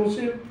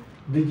inclusive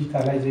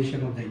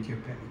digitalization of the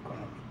Ethiopian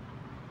economy.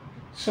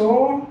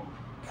 So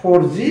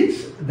for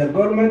this, the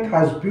government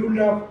has built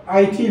up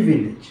IT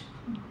village,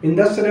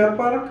 industrial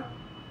park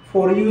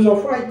for use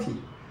of IT.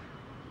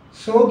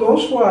 So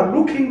those who are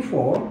looking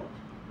for,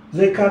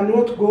 they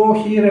cannot go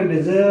here and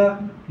there,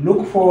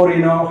 look for,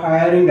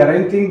 hiring a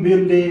renting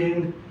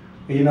building,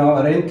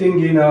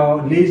 renting,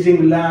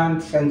 leasing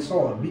lands and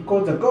so on,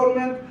 because the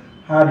government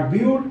had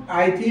built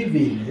IT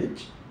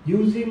village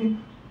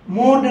using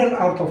modern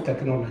art of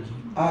technology.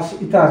 As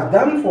it has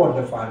done for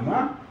the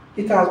farmer,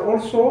 it has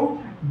also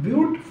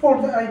built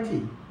for the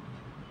IT.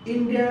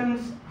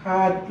 Indians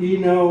had,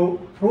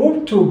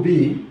 proved to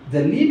be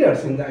the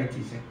leaders in the IT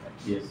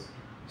sector.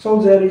 So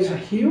there is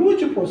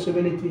huge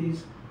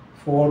possibilities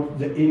for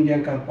the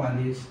Indian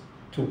companies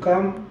to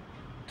come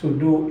to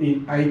do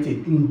in IT,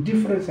 in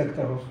different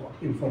sectors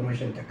of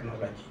information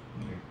technology.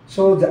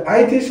 So the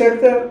IT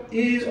sector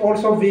is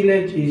also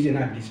village is in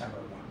Addis Ababa.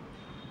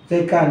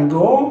 They can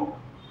go,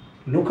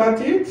 look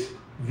at it,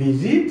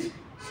 visit,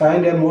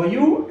 sign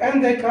MOU,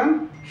 and they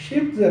can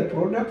ship their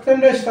product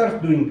and they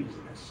start doing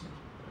business.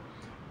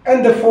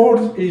 And the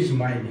fourth is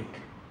mining.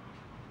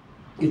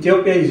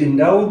 Ethiopia is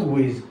endowed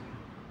with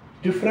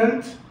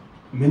different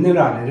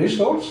mineral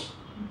resource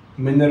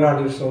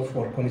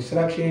for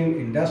construction,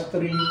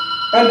 industry,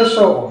 and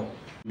so on.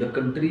 The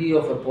country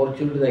of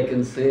opportunities, I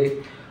can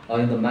say,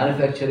 in the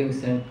manufacturing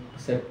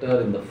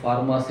sector, in the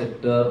pharma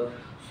sector.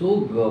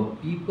 So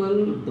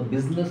people, the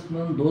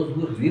businessmen, those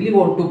who really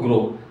want to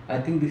grow, I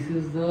think this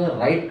is the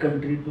right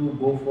country to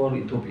go for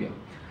Ethiopia.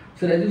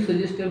 So as you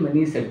suggested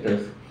many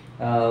sectors,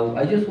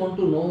 I just want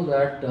to know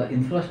that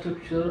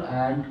infrastructure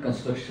and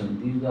construction,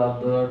 these are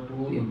the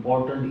two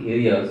important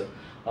areas.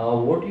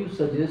 What do you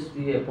suggest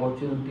the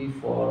opportunity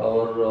for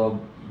our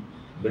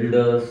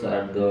builders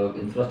and the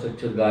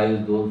infrastructure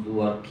guys, those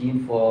who are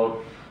keen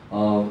for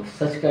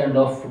such kind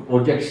of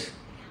projects,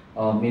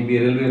 maybe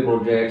railway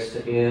projects,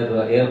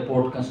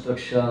 airport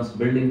constructions,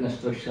 building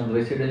construction,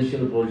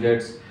 residential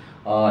projects,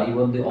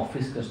 even the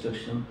office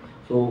construction.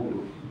 So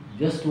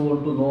just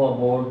want to know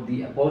about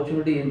the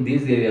opportunity in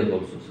these areas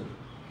also, sir.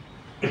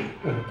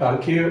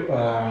 Thank you.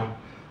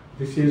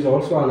 This is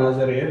also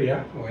another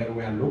area where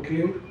we are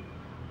looking.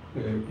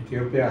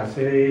 Ethiopia has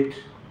said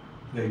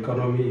the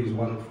economy is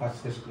one of the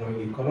fastest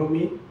growing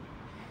economy.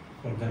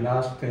 For the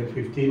last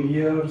 10-15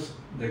 years,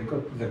 the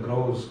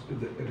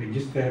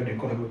registered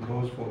economic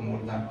growth for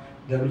more than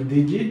double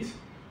digits.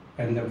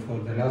 And then for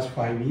the last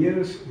 5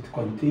 years, it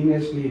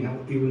continuously,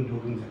 even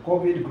during the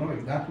COVID,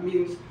 growing. That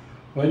means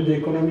when the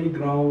economy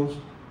grows,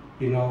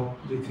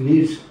 it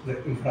needs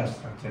the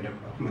infrastructure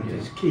development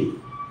is key.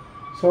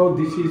 So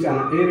this is an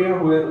area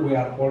where we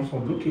are also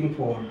looking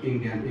for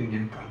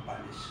Indian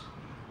companies.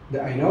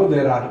 I know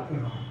there are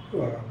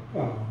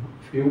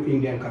few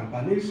Indian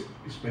companies,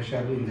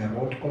 especially in the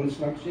road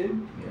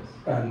construction,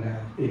 and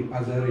in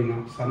other,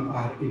 some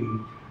are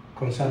in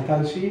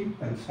consultancy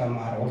and some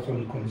are also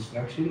in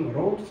construction,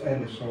 roads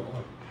and so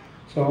on.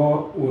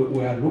 So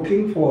we are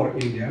looking for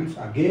Indians,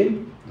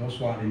 again, those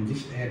who are in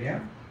this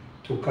area,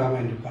 to come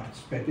and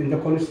participate. In the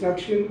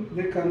construction,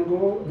 they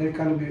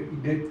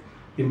can get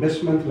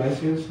investment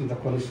license in the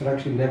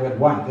construction level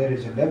 1. There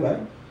is a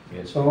level.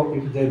 So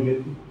if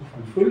they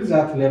fulfill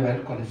that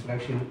level,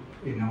 construction,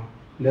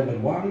 level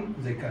 1,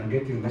 they can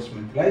get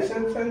investment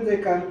license and they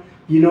can,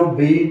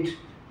 bid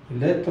a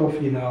lot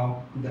of,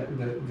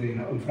 the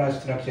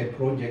infrastructure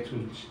projects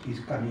which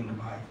is coming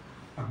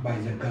by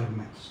the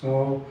government.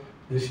 So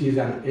this is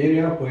an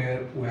area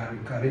where we are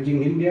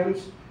encouraging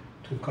Indians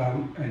to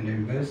come and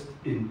invest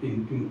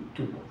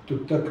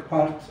to take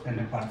part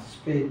and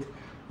participate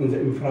in the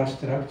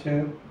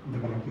infrastructure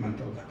development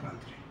of the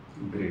country.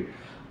 Great.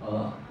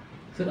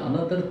 Sir,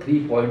 another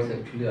 3 points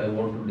actually I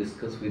want to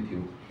discuss with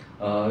you.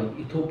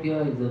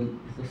 Ethiopia is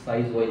a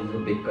size-wise a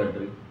big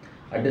country.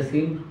 At the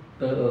same,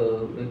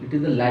 it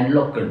is a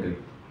landlocked country.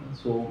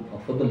 So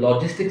for the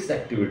logistics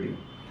activity,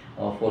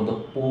 for the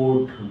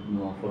port,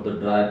 for the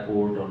dry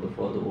port or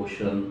for the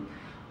ocean,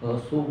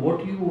 so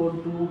what you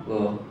want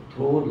to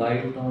throw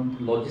light on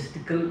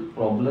logistical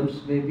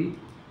problems maybe,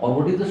 or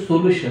what is the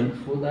solution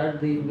so that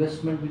the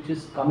investment which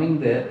is coming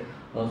there,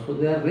 so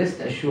they are rest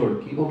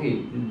assured ki,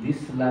 okay, this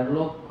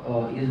landlock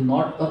is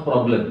not a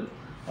problem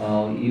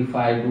if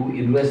I do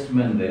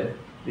investment there.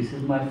 This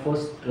is my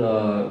first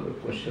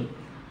question.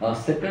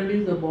 Second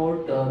is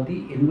about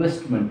the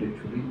investment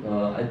actually.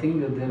 I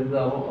think that there is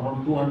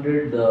around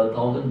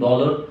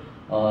 $200,000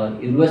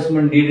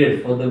 investment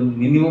needed, for the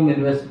minimum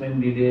investment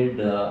needed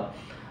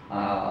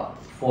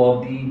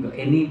for the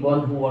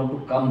anyone who want to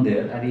come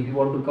there, and if you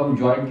want to come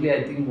jointly,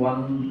 I think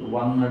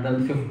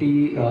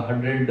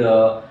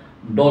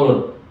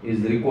 $150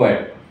 is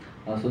required.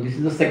 So this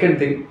is the second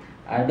thing,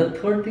 and the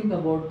third thing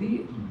about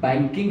the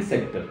banking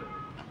sector,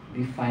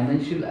 the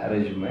financial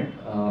arrangement,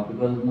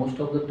 because most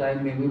of the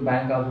time maybe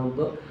bank are for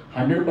the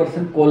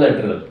 100%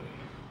 collateral.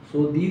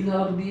 So these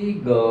are the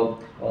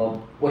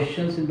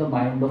questions in the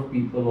mind of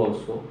people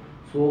also.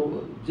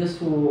 So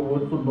just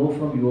want to know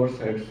from your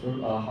side, sir,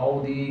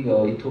 how the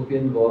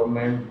Ethiopian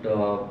government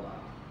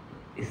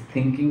is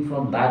thinking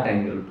from that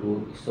angle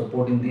to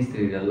support in this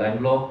area.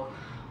 Landlock,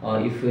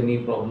 if any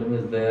problem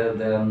is there,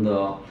 then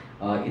the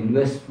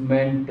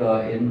investment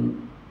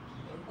in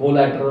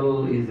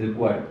collateral is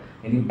required.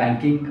 Any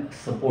banking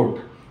support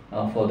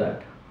for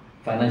that,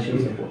 financial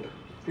support?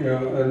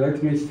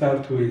 Let me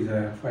start with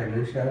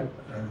financial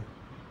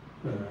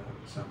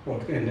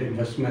support and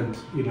investment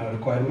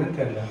requirement,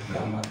 and then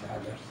come at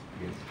others.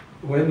 Yes.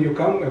 When you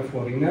come a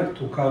foreigner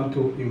to come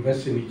to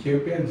invest in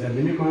Ethiopia, the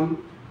minimum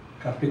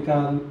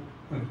capital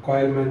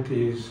requirement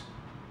is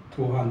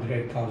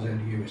 200,000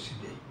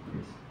 USD.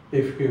 Yes.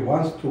 If he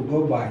wants to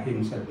go by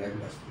himself, the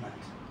investment.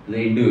 The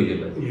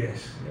individual.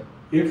 Yes. Yeah.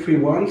 If he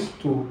wants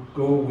to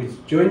go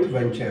with joint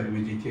venture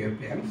with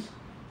Ethiopians,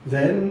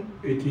 then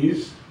it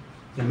is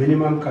the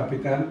minimum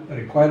capital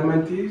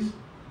requirement is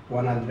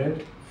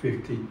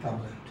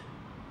 150,000.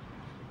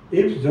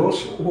 If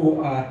those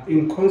who are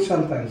in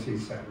consultancy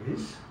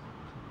service,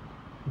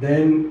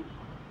 then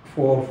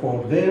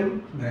for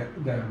them the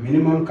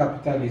minimum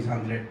capital is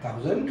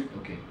 100,000.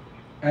 Okay.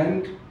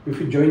 And if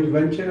you joint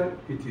venture,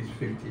 it is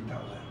 50,000.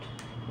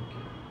 Okay.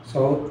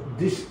 So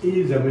this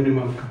is the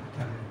minimum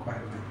capital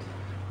requirement.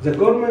 The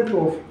government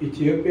of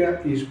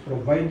Ethiopia is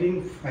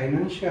providing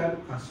financial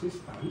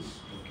assistance,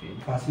 Okay.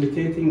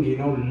 facilitating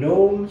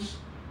loans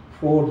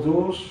for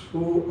those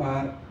who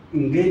are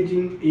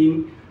engaging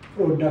in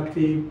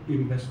productive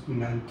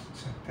investment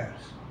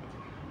sectors.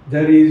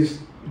 There is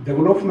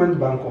Development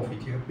Bank of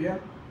Ethiopia.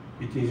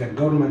 It is a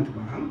government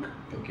bank,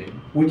 Okay.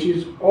 which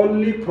is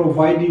only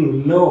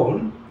providing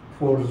loan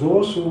for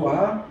those who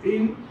are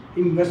in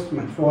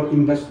investment,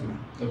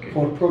 Okay.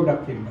 for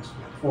product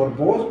investment, for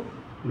both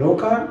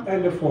local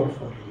and for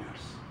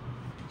foreigners.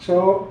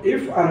 So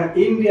if an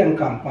Indian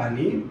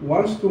company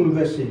wants to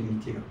invest in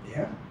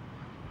Ethiopia,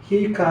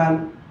 he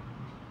can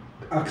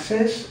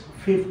access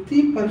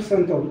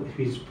 50% of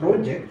his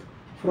project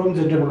from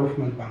the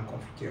Development Bank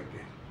of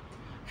Ethiopia.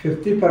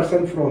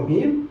 50% from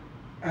him,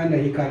 and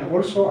he can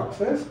also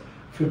access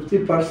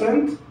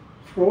 50%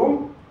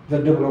 from the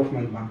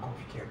Development Bank of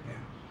Ethiopia.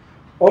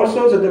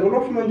 Also, the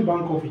Development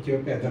Bank of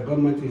Ethiopia, the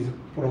government is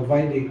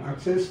providing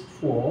access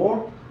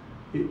for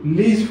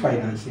lease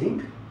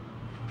financing,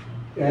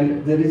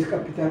 and there is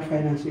capital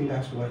financing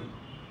as well.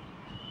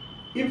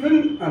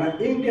 Even an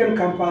Indian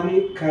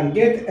company can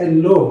get a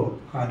loan,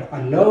 are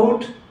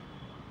allowed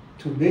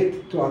to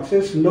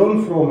access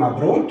loan from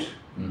abroad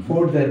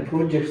for their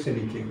projects in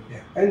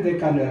Ethiopia, and they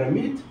can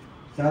remit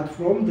that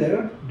from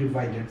their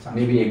divided sums.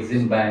 Maybe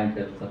Exim Bank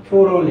or something.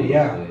 For only,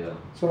 yeah. So, yeah.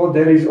 So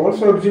there is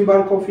also Exim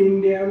Bank of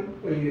India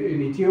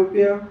in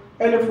Ethiopia,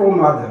 and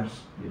from others.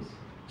 Yes.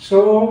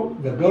 So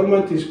the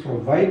government is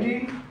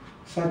providing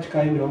such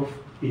kind of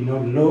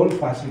loan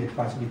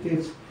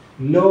facilitates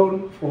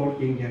loan for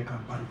Indian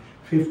company.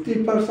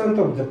 50%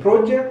 of the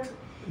project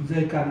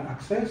they can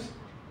access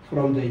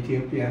from the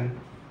Ethiopian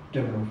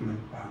Development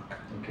Bank.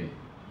 Okay.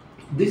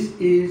 This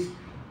is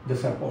the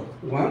support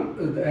one,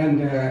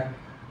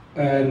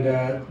 and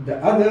the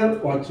other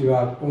what you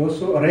have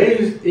also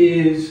raised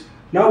is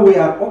now we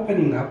are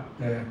opening up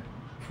the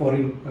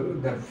foreign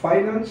the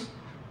finance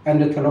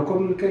and the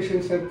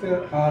telecommunication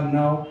sector are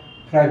now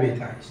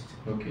privatized.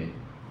 Okay.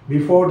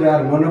 Before they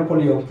are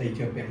monopoly of the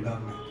Ethiopian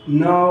government.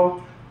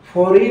 Now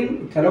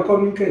foreign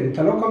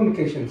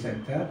telecommunication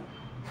sector,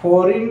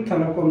 foreign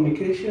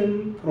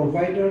telecommunication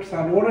providers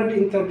are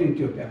already entered in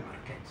Ethiopian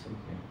markets.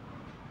 Okay.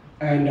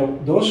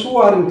 And those who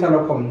are in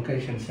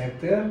telecommunication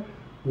sector,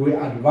 we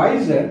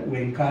advise them,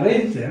 we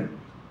encourage them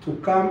to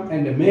come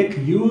and make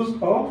use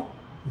of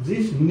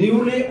this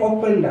newly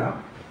opened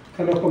up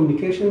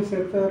telecommunication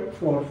sector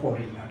for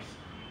foreigners.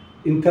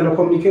 In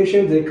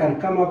telecommunication, they can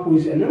come up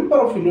with a number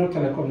of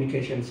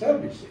telecommunication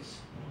services,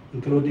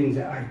 including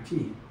the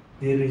IT.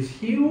 There is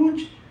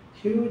huge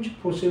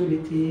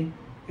possibility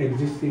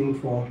existing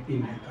for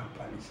Indian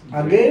companies.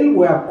 Again,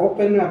 we have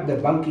opened up the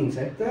banking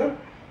sector.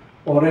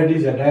 Already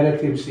the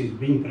directives is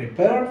being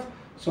prepared.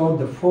 So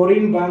the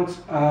foreign banks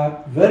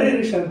are very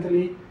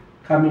recently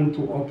coming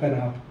to open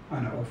up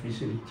an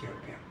office in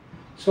Ethiopia.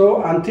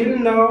 So until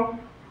now,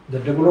 the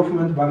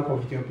Development Bank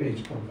of Ethiopia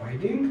is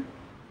providing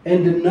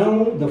And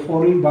now the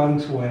foreign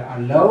banks were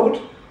allowed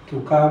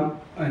to come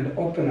and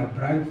open a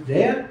branch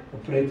there,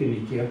 operate in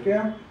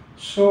Ethiopia.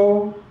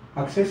 So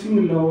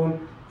accessing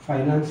loan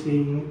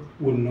financing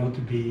will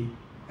not be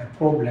a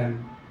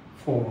problem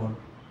for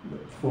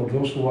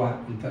those who are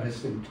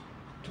interested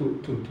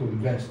to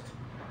invest.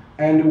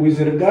 And with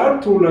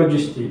regard to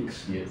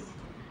logistics, Yes.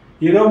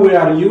 you know, we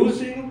are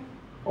using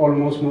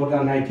almost more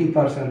than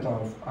 90%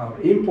 of our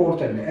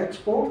import and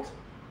export.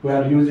 We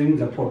are using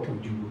the port of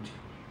Djibouti.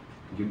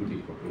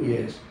 Djibouti port.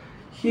 Yes.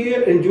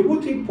 Here in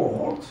Djibouti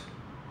port,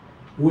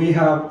 we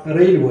have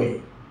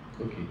railway.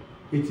 Okay.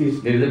 It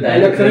is There is a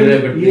direct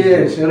railway between.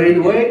 yes,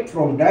 railway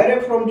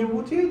direct from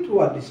Djibouti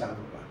to Addis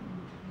Ababa.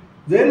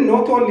 Then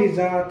not only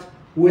that,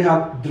 we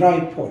have dry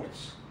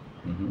ports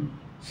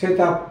set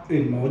up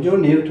in Mojo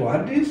near to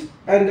Addis,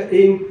 and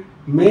in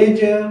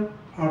major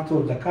parts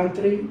of the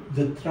country,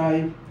 the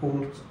dry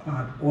ports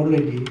are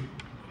already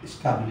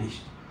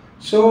established.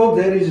 So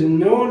there is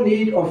no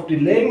need of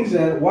delaying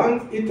there.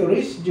 Once it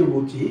reaches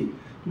Djibouti,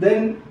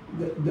 then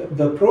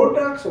the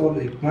products or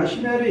the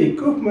machinery,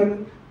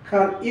 equipment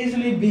can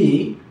easily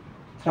be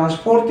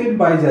transported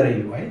by the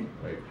railway.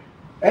 Right.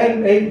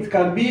 And it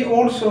can be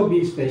also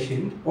be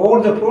stationed,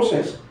 or the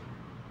process,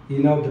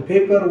 you know, the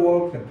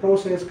paperwork, the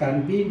process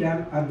can be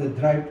done at the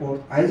dry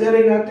port, either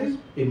in Addis,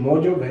 in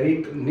Mojo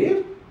very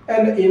near,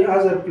 and in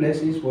other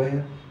places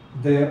where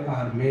there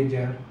are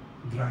major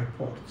dry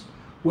ports.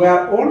 We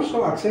are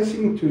also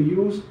accessing to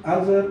use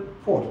other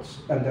ports,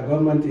 and the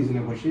government is in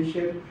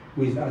negotiation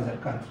with other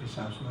countries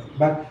as well.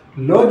 But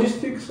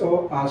logistics,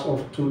 as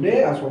of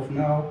today, as of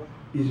now,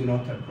 is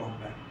not a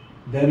problem.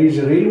 There is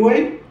a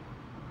railway,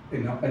 you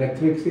know,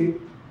 electricity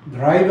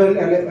driven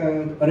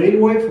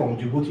railway from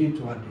Djibouti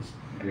to Addis.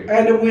 Great.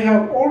 And we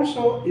have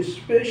also a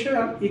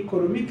special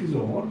economic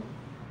zone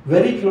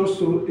very close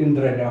to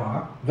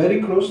Indre,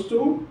 very close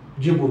to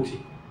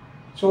Djibouti.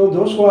 So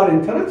those who are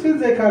interested,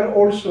 they can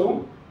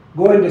also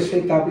go and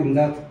set up in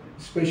that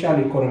special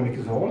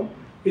economic zone.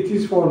 It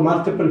is for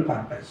multiple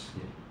purpose,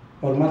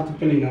 for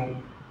multiple, you know,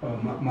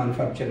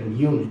 manufacturing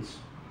units.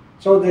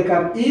 So they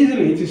can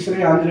easily, it is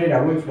 300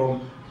 away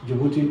from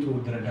Djibouti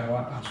to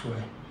Dredawa as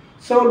well.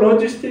 So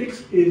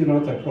logistics is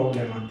not a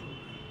problem at all.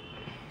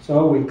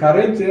 So we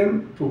encourage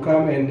them to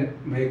come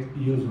and make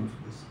use of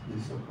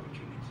these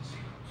opportunities.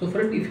 So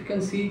Fred, if you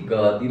can see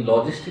the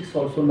logistics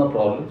also no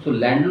problem. So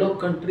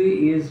landlocked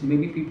country is,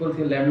 many people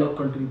say landlocked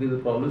country there is a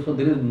problem. So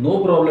there is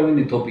no problem in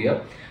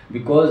Ethiopia,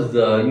 because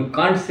you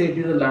can't say it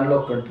is a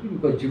landlocked country,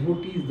 because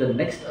Djibouti is the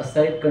next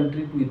aside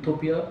country to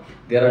Ethiopia.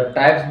 There are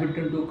ties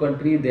between two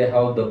countries. They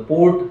have the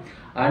port,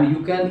 and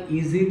you can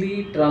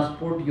easily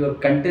transport your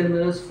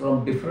containers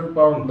from different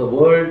parts of the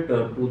world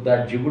to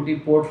that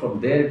Djibouti port. From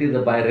there it is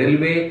by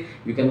railway.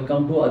 You can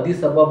come to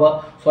Addis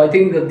Ababa. So I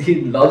think that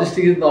the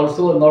logistics is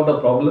also not a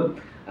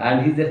problem.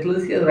 And His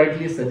Excellency has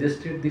rightly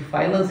suggested the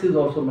finance is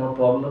also not a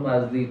problem,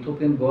 as the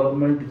Ethiopian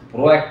government is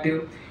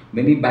proactive.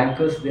 Many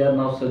bankers, they are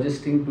now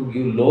suggesting to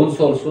give loans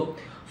also.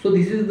 So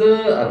this is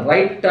the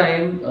right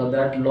time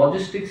that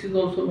logistics is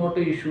also not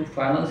an issue,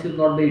 finance is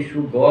not the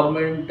issue,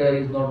 government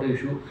is not the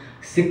issue,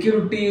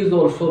 security is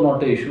also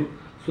not an issue.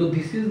 So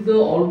this is the,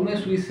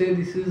 almost we say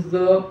this is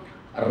the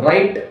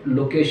right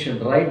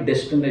location, right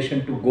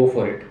destination to go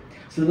for it.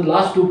 So the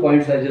last 2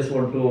 points I just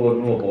want to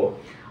know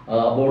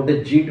about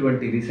the G20.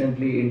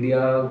 Recently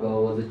India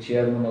was the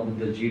chairman of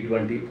the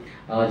G20.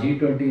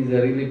 G20 is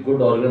a really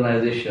good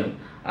organization,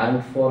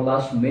 and for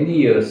last many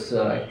years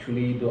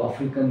actually the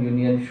African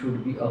Union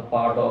should be a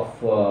part of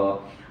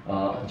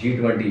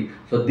G20.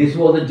 So this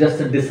was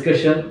just a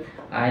discussion,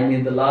 and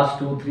in the last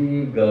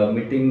 2-3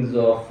 meetings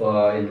of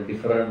in the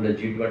different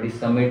G20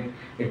 summit,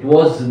 it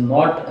was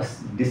not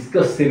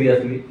discussed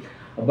seriously.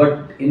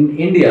 But in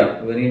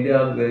India, when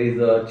India is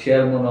a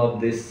chairman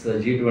of this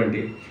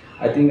G20,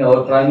 I think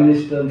our Prime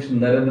Minister Mr.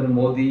 Narendra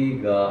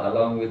Modi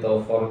along with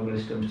our Foreign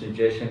Minister Mr.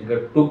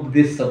 Jaishankar took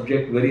this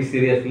subject very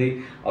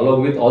seriously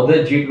along with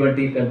other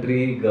G20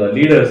 country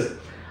leaders,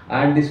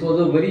 and this was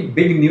a very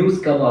big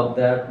news come up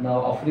that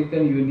now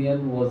African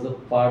Union was a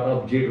part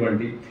of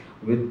G20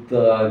 with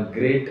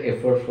great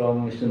effort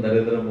from Mr.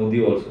 Narendra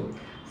Modi also.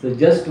 So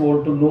just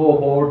want to know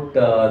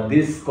about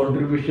this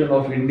contribution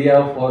of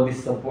India for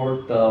this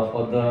support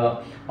for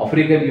the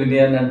African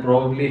Union and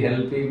probably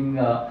helping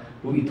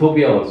to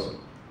Ethiopia also.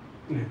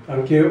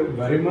 Thank you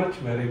very much,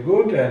 very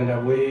good.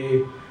 And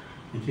we,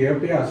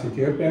 Ethiopia, as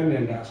Ethiopian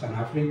and as an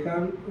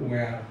African,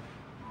 we're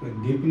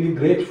deeply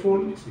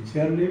grateful,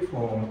 sincerely,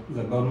 for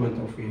the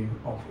government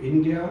of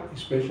India,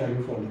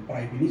 especially for the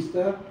Prime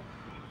Minister,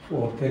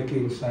 for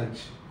taking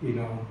such, you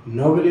know,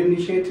 noble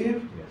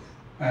initiative. Yes.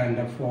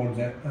 And for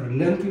the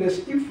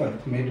relentless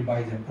effort made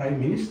by the Prime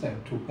Minister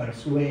to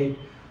persuade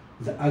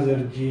the other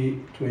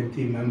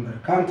G20 member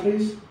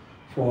countries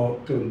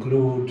to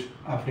include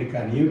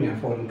African Union,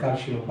 for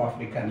inclusion of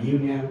African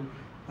Union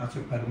as a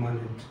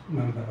permanent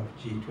member of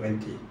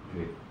G20.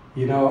 Great.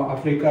 You know,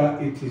 Africa,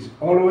 it is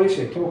always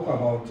a talk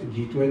about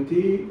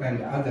G20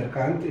 and other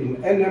countries.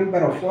 In a number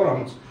of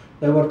forums,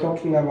 they were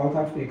talking about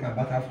Africa,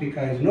 but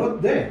Africa is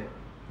not there.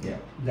 Yeah.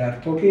 They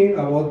are talking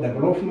about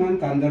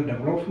development under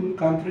developing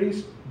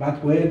countries,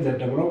 but where the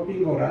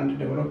developing or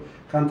underdeveloped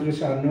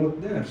countries are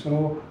not there.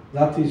 So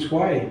that is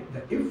why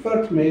the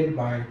effort made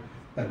by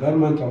the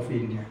government of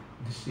India,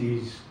 this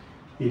is,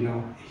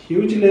 a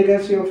huge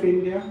legacy of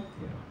India,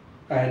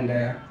 and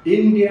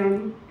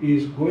Indian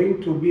is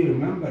going to be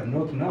remembered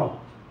not now,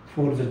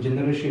 for the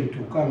generation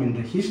to come in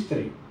the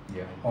history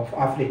of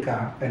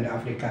Africa and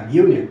African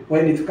Union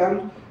when it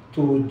comes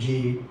to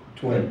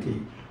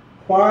G20.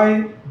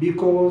 Why?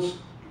 Because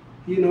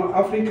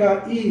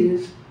Africa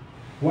is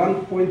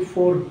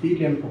 1.4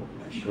 billion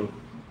population,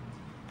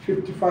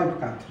 55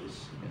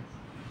 countries.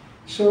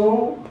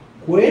 So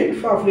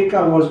when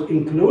Africa was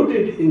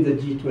included in the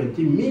G20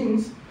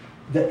 means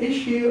the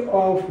issue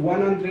of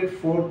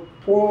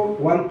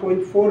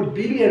 1.4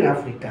 billion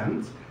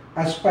Africans'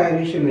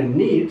 aspiration and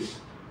needs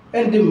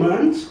and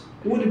demands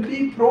will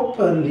be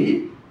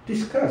properly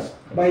discussed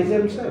by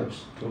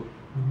themselves.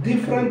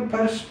 Different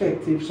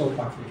perspectives of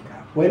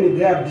Africa. When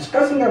they are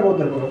discussing about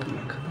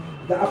development,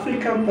 the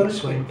African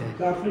perspective,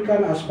 the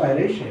African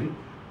aspiration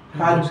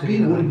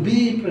will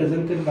be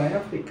presented by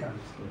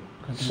Africans.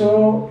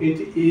 So it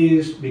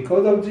is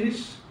because of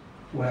this,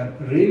 we are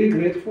really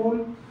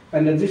grateful,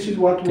 and this is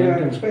what we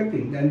are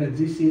expecting, and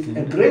this is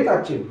a great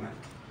achievement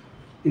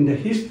in the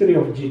history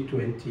of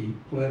G20,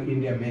 where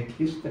India made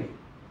history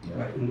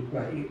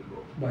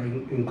by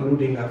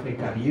including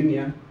African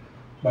Union,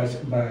 as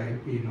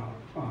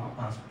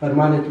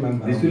permanent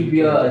member. This will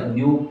be a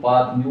new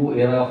path, new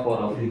era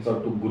for Africa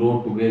to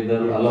grow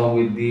together along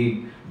with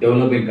the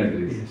developing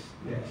countries.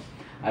 Yes.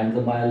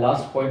 And my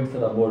last point,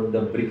 sir, about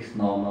the BRICS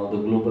now. Now the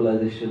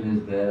globalization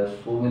is there.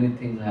 So many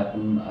things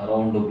happen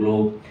around the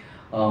globe.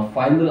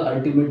 Final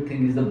ultimate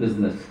thing is the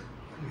business.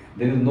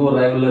 There is no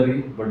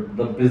rivalry, but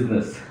the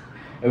business.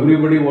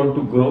 Everybody want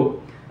to grow,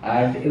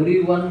 and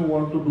everyone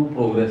want to do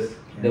progress,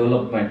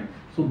 development.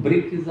 So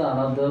BRIC is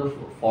another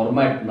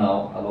format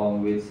now,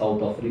 along with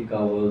South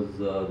Africa was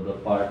the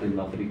part in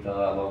Africa,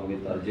 along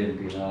with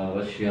Argentina,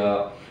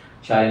 Russia,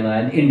 China,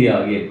 and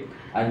India again.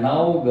 And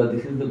now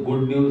this is the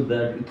good news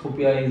that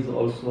Ethiopia is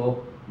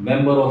also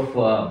member of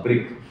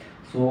BRIC.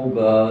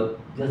 So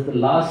just the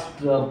last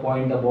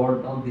point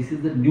about now, this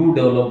is the new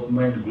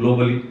development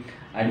globally,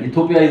 and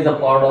Ethiopia is a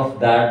part of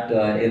that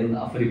in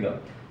Africa.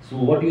 So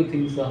what do you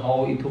think, sir,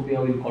 how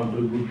Ethiopia will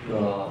contribute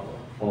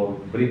for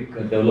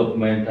BRIC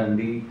development and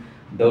the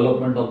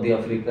development of the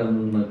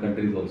African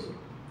countries also?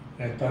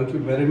 Thank you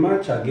very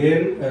much.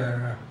 Again,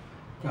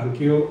 thank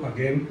you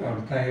again.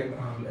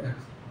 I'd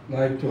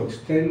like to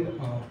extend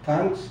our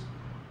thanks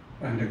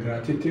and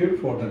gratitude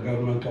for the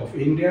government of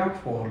India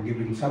for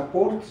giving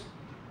support,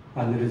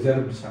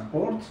 unreserved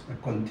support, a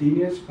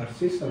continuous,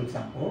 persistent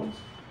support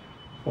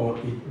for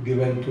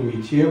given to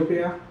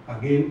Ethiopia,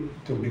 again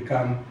to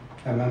become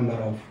a member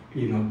of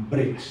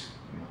BRICS.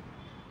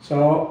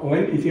 So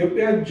when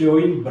Ethiopia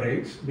joined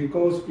BRICS,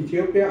 because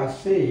Ethiopia, as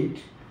said,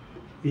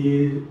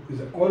 is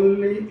the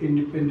only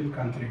independent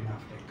country in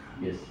Africa.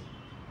 Yes.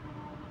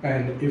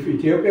 And if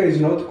Ethiopia is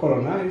not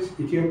colonized,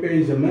 Ethiopia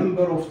is a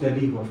member of the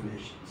League of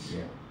Nations.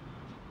 Yeah.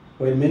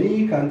 Where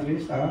many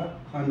countries are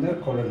under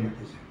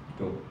colonialism.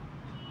 True.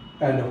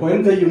 And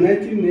when the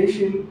United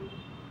Nations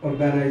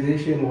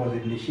organization was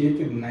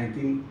initiated in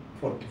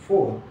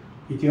 1944,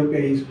 Ethiopia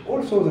is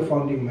also the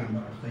founding member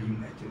of the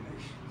United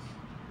Nations.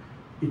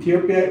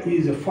 Ethiopia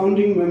is a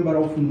founding member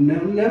of a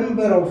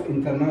number of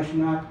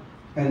international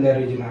and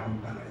regional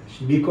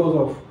organizations because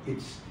of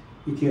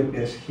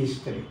Ethiopia's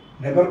history.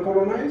 Never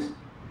colonized.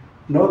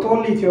 Not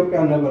only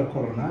Ethiopia never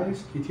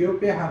colonized,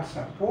 Ethiopia had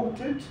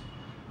supported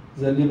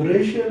the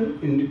liberation,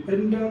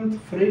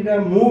 independent,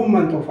 freedom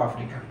movement of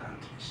African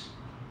countries.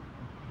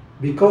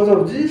 Because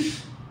of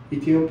this,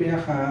 Ethiopia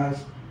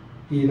has,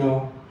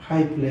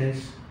 high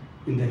place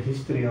in the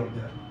history of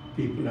the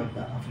people of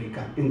the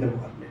Africa in the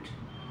world.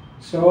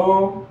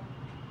 So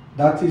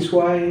that is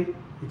why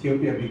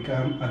Ethiopia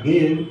became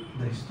again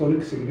the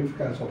historic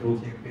significance of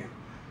Ethiopia.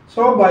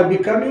 So by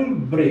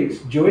becoming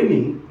BRICS,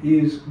 joining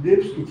gives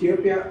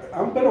Ethiopia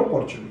ample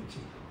opportunity.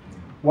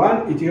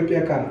 One,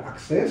 Ethiopia can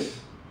access,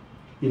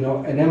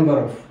 a number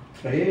of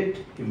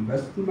trade,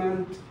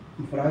 investment,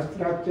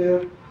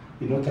 infrastructure,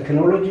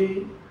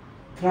 technology,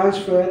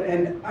 transfer,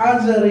 and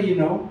other,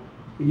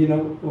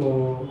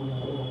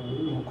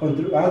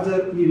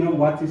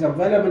 what is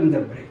available in the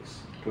BRICS.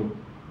 True.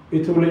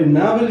 It will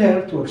enable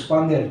her to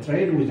expand their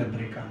trade with the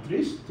BRIC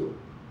countries, to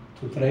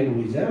trade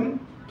with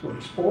them, to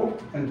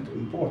export and to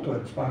import, to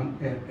expand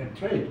her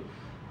trade.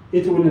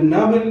 It will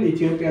enable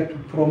Ethiopia to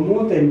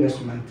promote the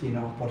investment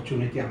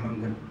opportunity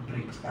among the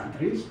BRICS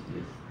countries,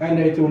 and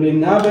it will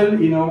enable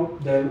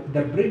the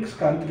BRICS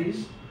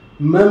countries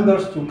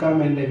members to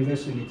come and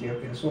invest in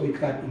Ethiopia, so it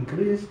can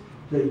increase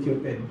the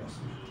Ethiopian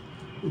investment.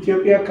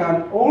 Ethiopia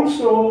can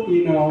also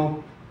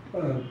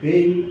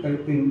gain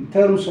in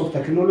terms of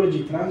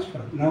technology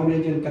transfer,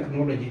 knowledge and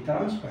technology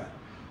transfer.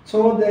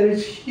 So there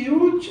is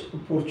huge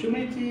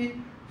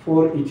opportunity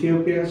for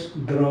Ethiopia's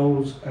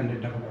growth and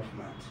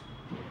development.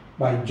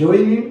 By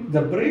joining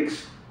the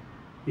BRICS,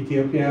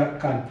 Ethiopia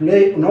can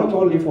play, not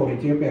only for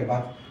Ethiopia,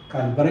 but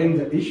can bring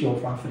the issue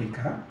of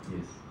Africa,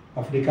 Yes.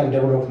 African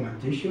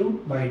development issue.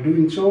 By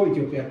doing so,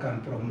 Ethiopia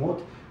can promote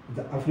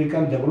the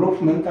African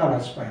developmental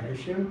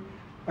aspiration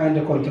and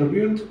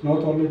contribute not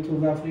only to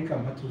the Africa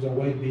but to the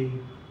well-being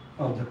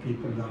of the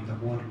people of the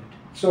world.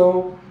 So,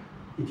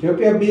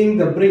 Ethiopia being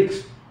the BRICS,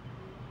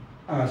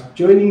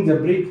 joining the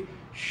BRICS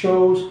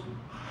shows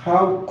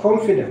how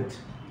confident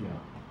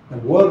the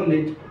world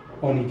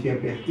on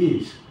Ethiopia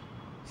is,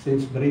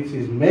 since BRICS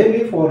is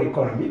mainly for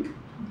economic.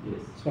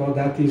 Yes. So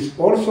that is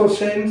also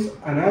sends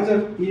another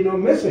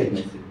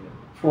message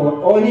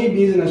for any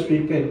business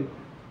people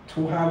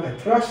to have a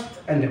trust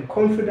and a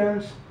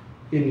confidence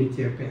in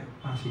Ethiopia,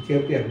 as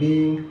Ethiopia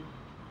being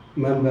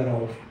member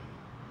of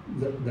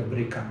the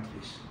BRIC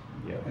countries.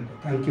 Yeah. And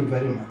thank you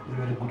very much.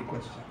 Very good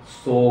question.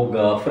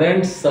 So,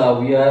 friends,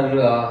 we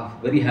are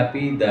very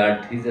happy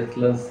that His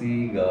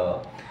Excellency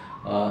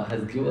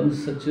has given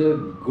such a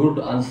good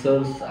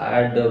answers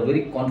and a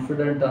very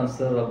confident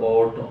answer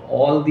about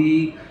all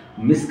the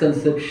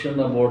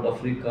misconception about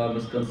Africa,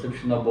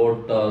 misconception about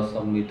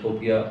some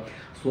Ethiopia.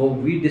 So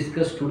we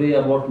discussed today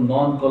about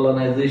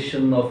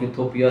non-colonization of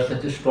Ethiopia,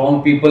 such a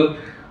strong people,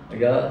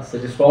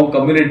 such a strong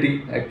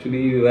community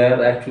actually,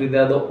 where actually they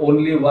are the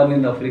only one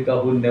in Africa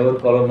who never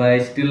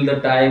colonized till the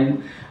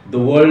time the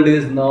world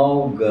is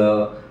now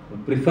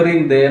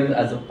preferring them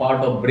as a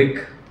part of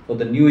BRIC for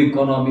the new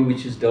economy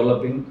which is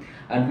developing.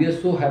 And we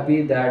are so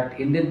happy that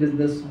Indian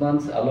businessmen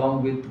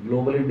along with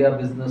Global India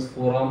Business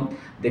Forum,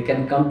 they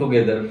can come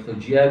together. So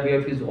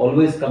GIBF is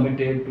always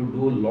committed to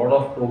do a lot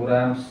of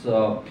programs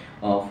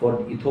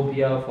for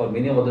Ethiopia, for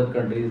many other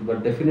countries,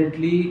 but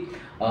definitely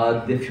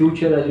the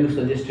future, as you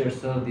suggested,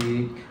 sir,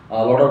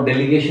 a lot of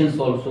delegations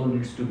also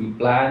needs to be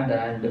planned,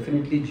 and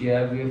definitely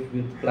GIBF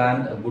will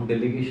plan a good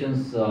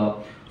delegations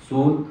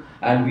soon.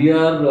 And we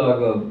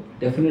are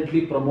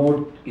definitely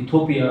promote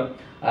Ethiopia,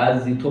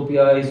 as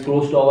Ethiopia is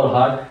close to our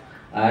heart,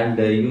 and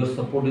your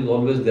support is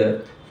always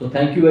there. So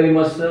thank you very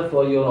much, sir,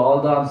 for your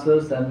all the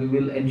answers, and we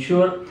will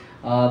ensure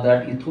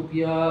that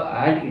Ethiopia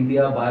and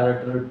India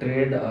bilateral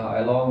trade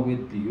along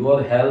with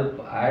your help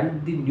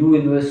and the new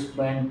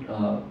investment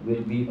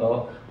will be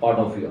a part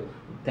of you.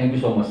 Thank you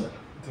so much, sir.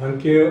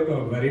 Thank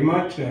you very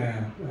much,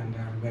 and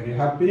I'm very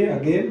happy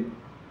again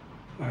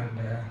and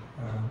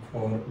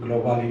for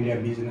Global India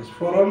Business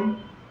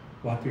Forum,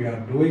 what we are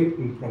doing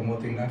in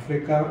promoting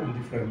Africa in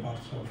different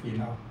parts of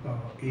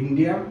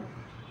India,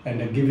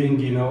 and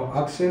giving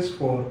access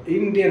for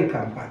Indian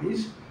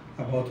companies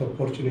about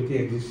opportunity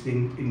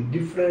existing in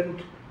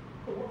different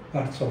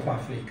parts of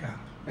Africa.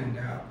 And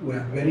we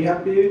are very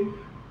happy.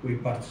 We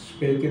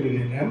participated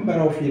in a number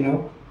of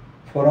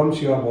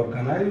forums you have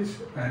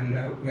organized, and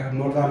we are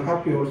more than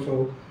happy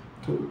also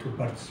to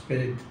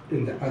participate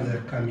in the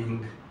other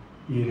coming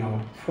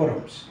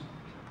forums.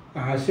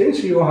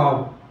 Since you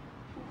have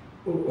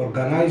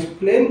organized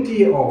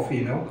plenty of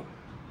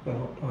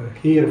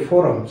here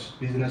forums,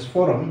 business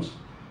forums,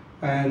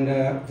 and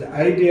the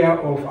idea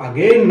of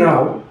again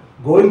now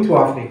going to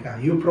Africa.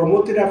 You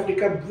promoted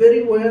Africa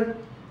very well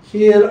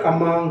here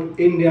among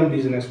Indian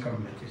business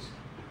communities.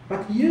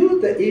 But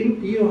you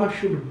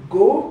should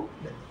go,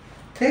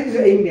 take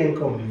the Indian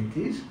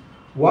communities,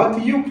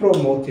 what you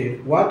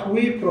promoted, what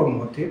we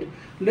promoted,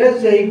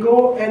 let they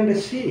go and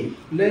see.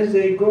 Let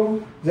they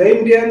go. The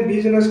Indian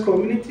business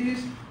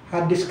communities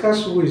had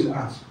discussed with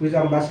us, with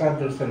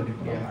ambassadors and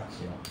diplomats.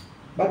 Yeah.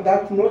 But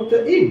that's not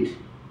the end.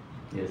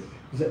 Yes.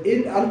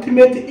 The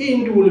ultimate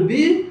end will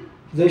be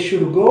they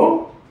should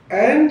go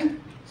and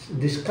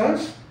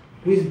discuss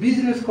with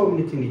business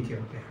community in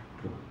Ethiopia.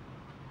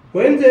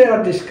 When they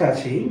are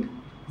discussing,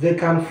 they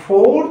can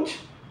forge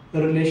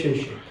the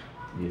relationship,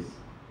 Yes.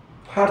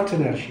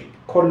 partnership,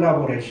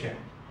 collaboration.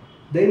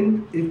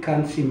 Then it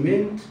can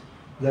cement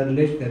the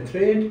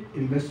trade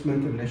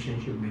investment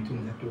relationship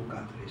between the two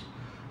countries.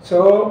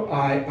 So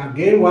I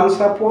again once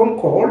upon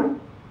call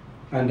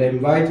and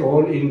invite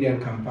all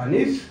Indian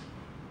companies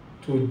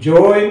to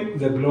join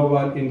the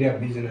Global India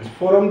Business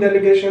Forum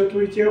delegation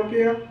to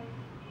Ethiopia,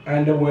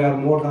 and we are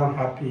more than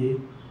happy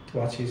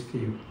to assist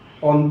you.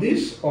 On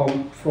this,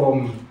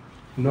 from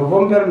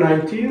November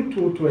 19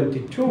 to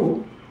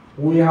 22,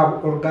 we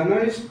have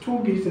organized 2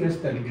 business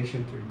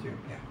delegations to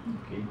Ethiopia.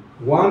 Okay.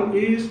 One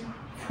is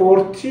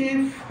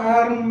 40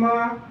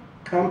 pharma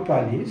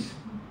companies,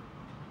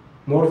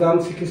 more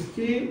than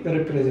 60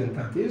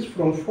 representatives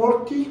from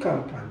 40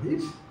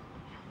 companies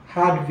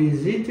had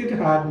visited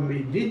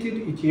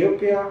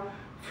Ethiopia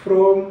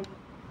from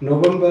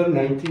November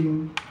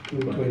 19 to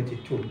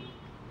 22.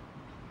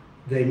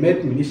 They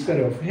met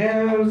Minister of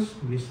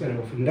Health, Minister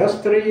of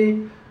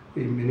Industry,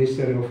 the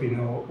Minister of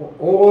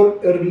all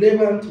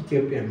relevant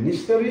Ethiopian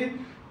ministry,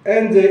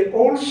 and they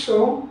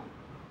also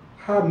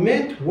have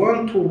met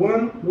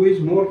one-to-one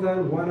with more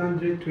than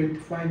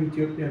 125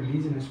 Ethiopian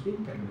business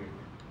people.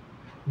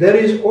 There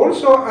is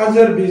also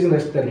other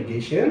business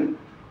delegation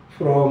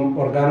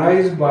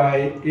organized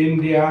by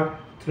India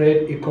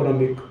Trade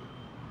Economic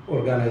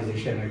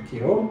Organization,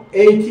 ITO,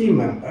 80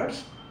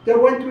 members. They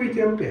went to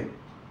Ethiopia.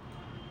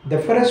 The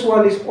first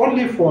one is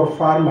only for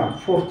pharma,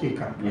 40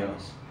 companies.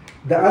 Yes.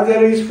 The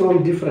other is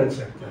from different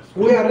sectors.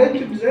 We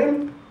arranged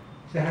them.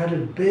 They had a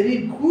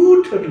very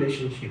good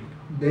relationship.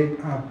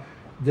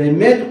 They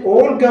met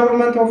all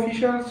government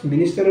officials,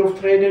 Ministry of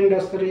Trade and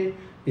Industry,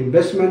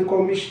 Investment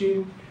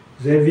Commission.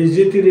 They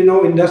visited,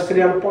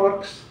 industrial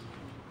parks,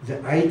 the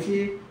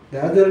IT,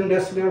 the other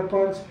industrial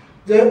parks.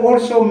 They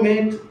also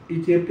met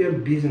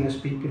Ethiopian business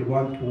people,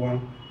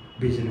 one-to-one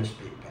business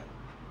people.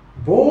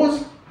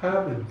 Both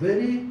have a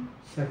very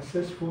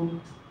successful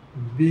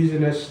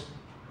business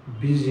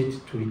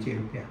visit to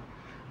Ethiopia.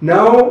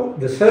 Now,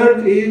 the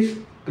third is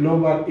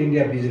Global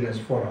India Business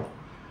Forum.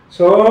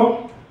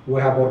 So,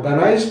 we have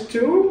organized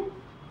two,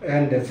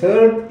 and the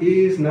third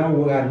is now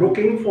we are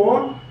looking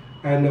for,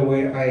 and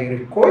I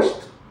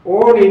request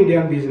all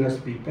Indian business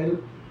people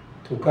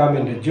to come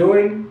and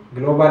join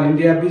Global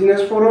India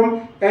Business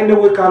Forum,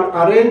 and we can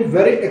arrange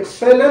very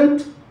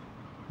excellent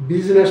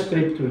business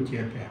trip to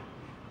Ethiopia.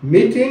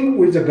 Meeting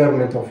with the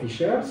government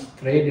officials,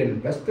 trade and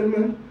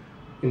investment,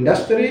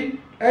 industry,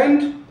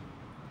 and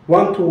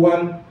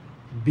one-to-one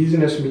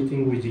business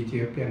meeting with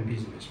Ethiopian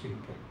business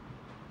people.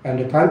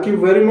 And thank you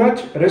very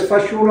much. Rest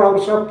assured our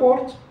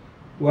support.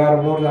 We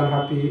are more than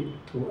happy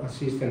to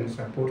assist and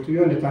support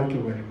you, and thank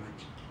you very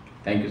much.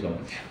 Thank you so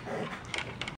much.